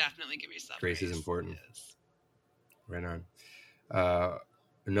 Definitely give yourself grace. Grace is important. Yes. Right on.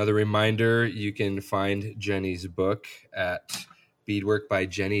 Another reminder, you can find Jenny's book at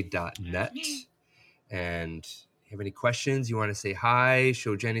beadworkbyjenny.net. And if you have any questions, you want to say hi,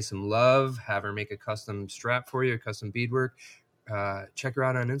 show Jenny some love, have her make a custom strap for you, a custom beadwork, check her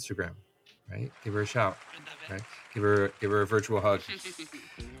out on Instagram, right? Give her a shout. I love it. Right? Give her a virtual hug.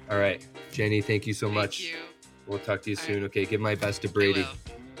 All right. Jenny, thank you so much. Thank you. We'll talk to you soon. Right. Okay, give my best to Brady.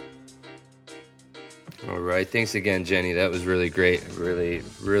 All right. Thanks again, Jenny. That was really great. I really,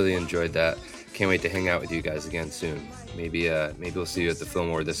 really enjoyed that. can't wait to hang out with you guys again soon. Maybe we'll see you at the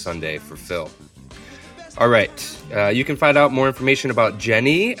Fillmore this Sunday for Phil. All right. You can find out more information about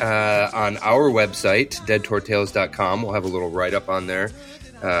Jenny on our website, deadtortales.com. We'll have a little write-up on there.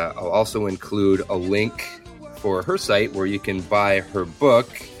 I'll also include a link for her site where you can buy her book,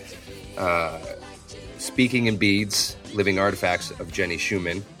 Speaking in Beads, Living Artifacts of Jenny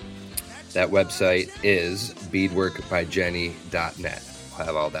Shuman. That website is beadworkbyjenny.net. We'll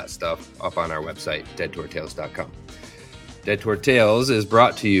have all that stuff up on our website, deadtortales.com. Dead Toward Tales is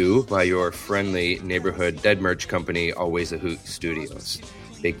brought to you by your friendly neighborhood dead merch company, Always a Hoot Studios.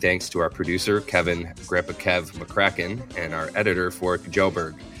 Big thanks to our producer, Kevin Grandpa Kev McCracken, and our editor, Fork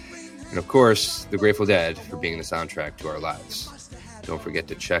Joberg. And of course, the Grateful Dead for being the soundtrack to our lives. Don't forget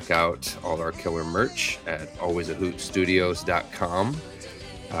to check out all our killer merch at alwaysahootstudios.com.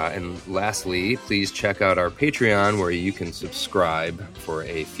 And lastly, please check out our Patreon, where you can subscribe for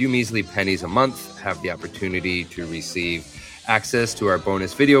a few measly pennies a month, have the opportunity to receive access to our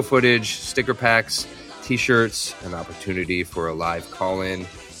bonus video footage, sticker packs, t-shirts, an opportunity for a live call-in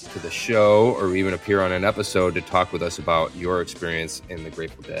to the show, or even appear on an episode to talk with us about your experience in the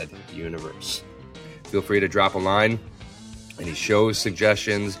Grateful Dead universe. Feel free to drop a line. Any show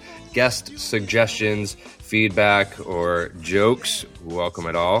suggestions, guest suggestions, feedback, or jokes, welcome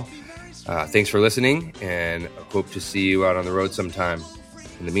it all. Thanks for listening, and hope to see you out on the road sometime.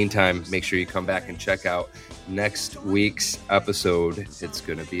 In the meantime, make sure you come back and check out next week's episode. It's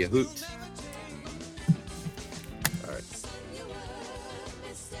going to be a hoot. All right.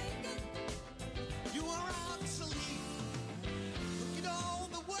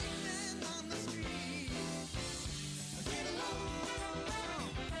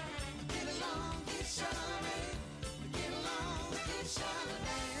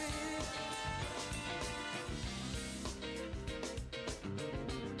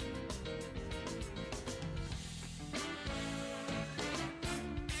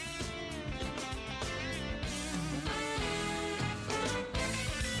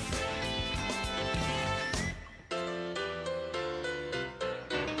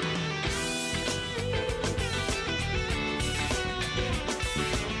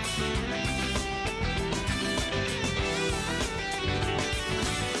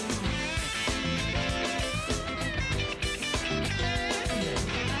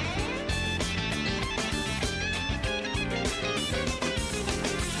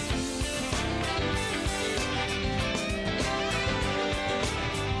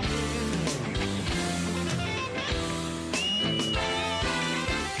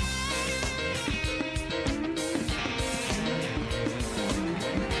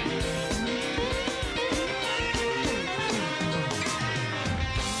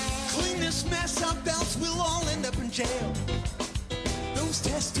 Jail. Those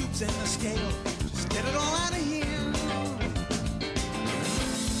test tubes and the scale, just get it all out of here.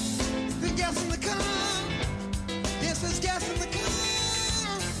 The gas in the car, yes, there's gas in the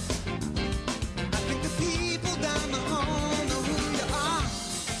car. I think the people down the hall know who you are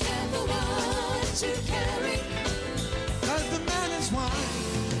and the ones you carry.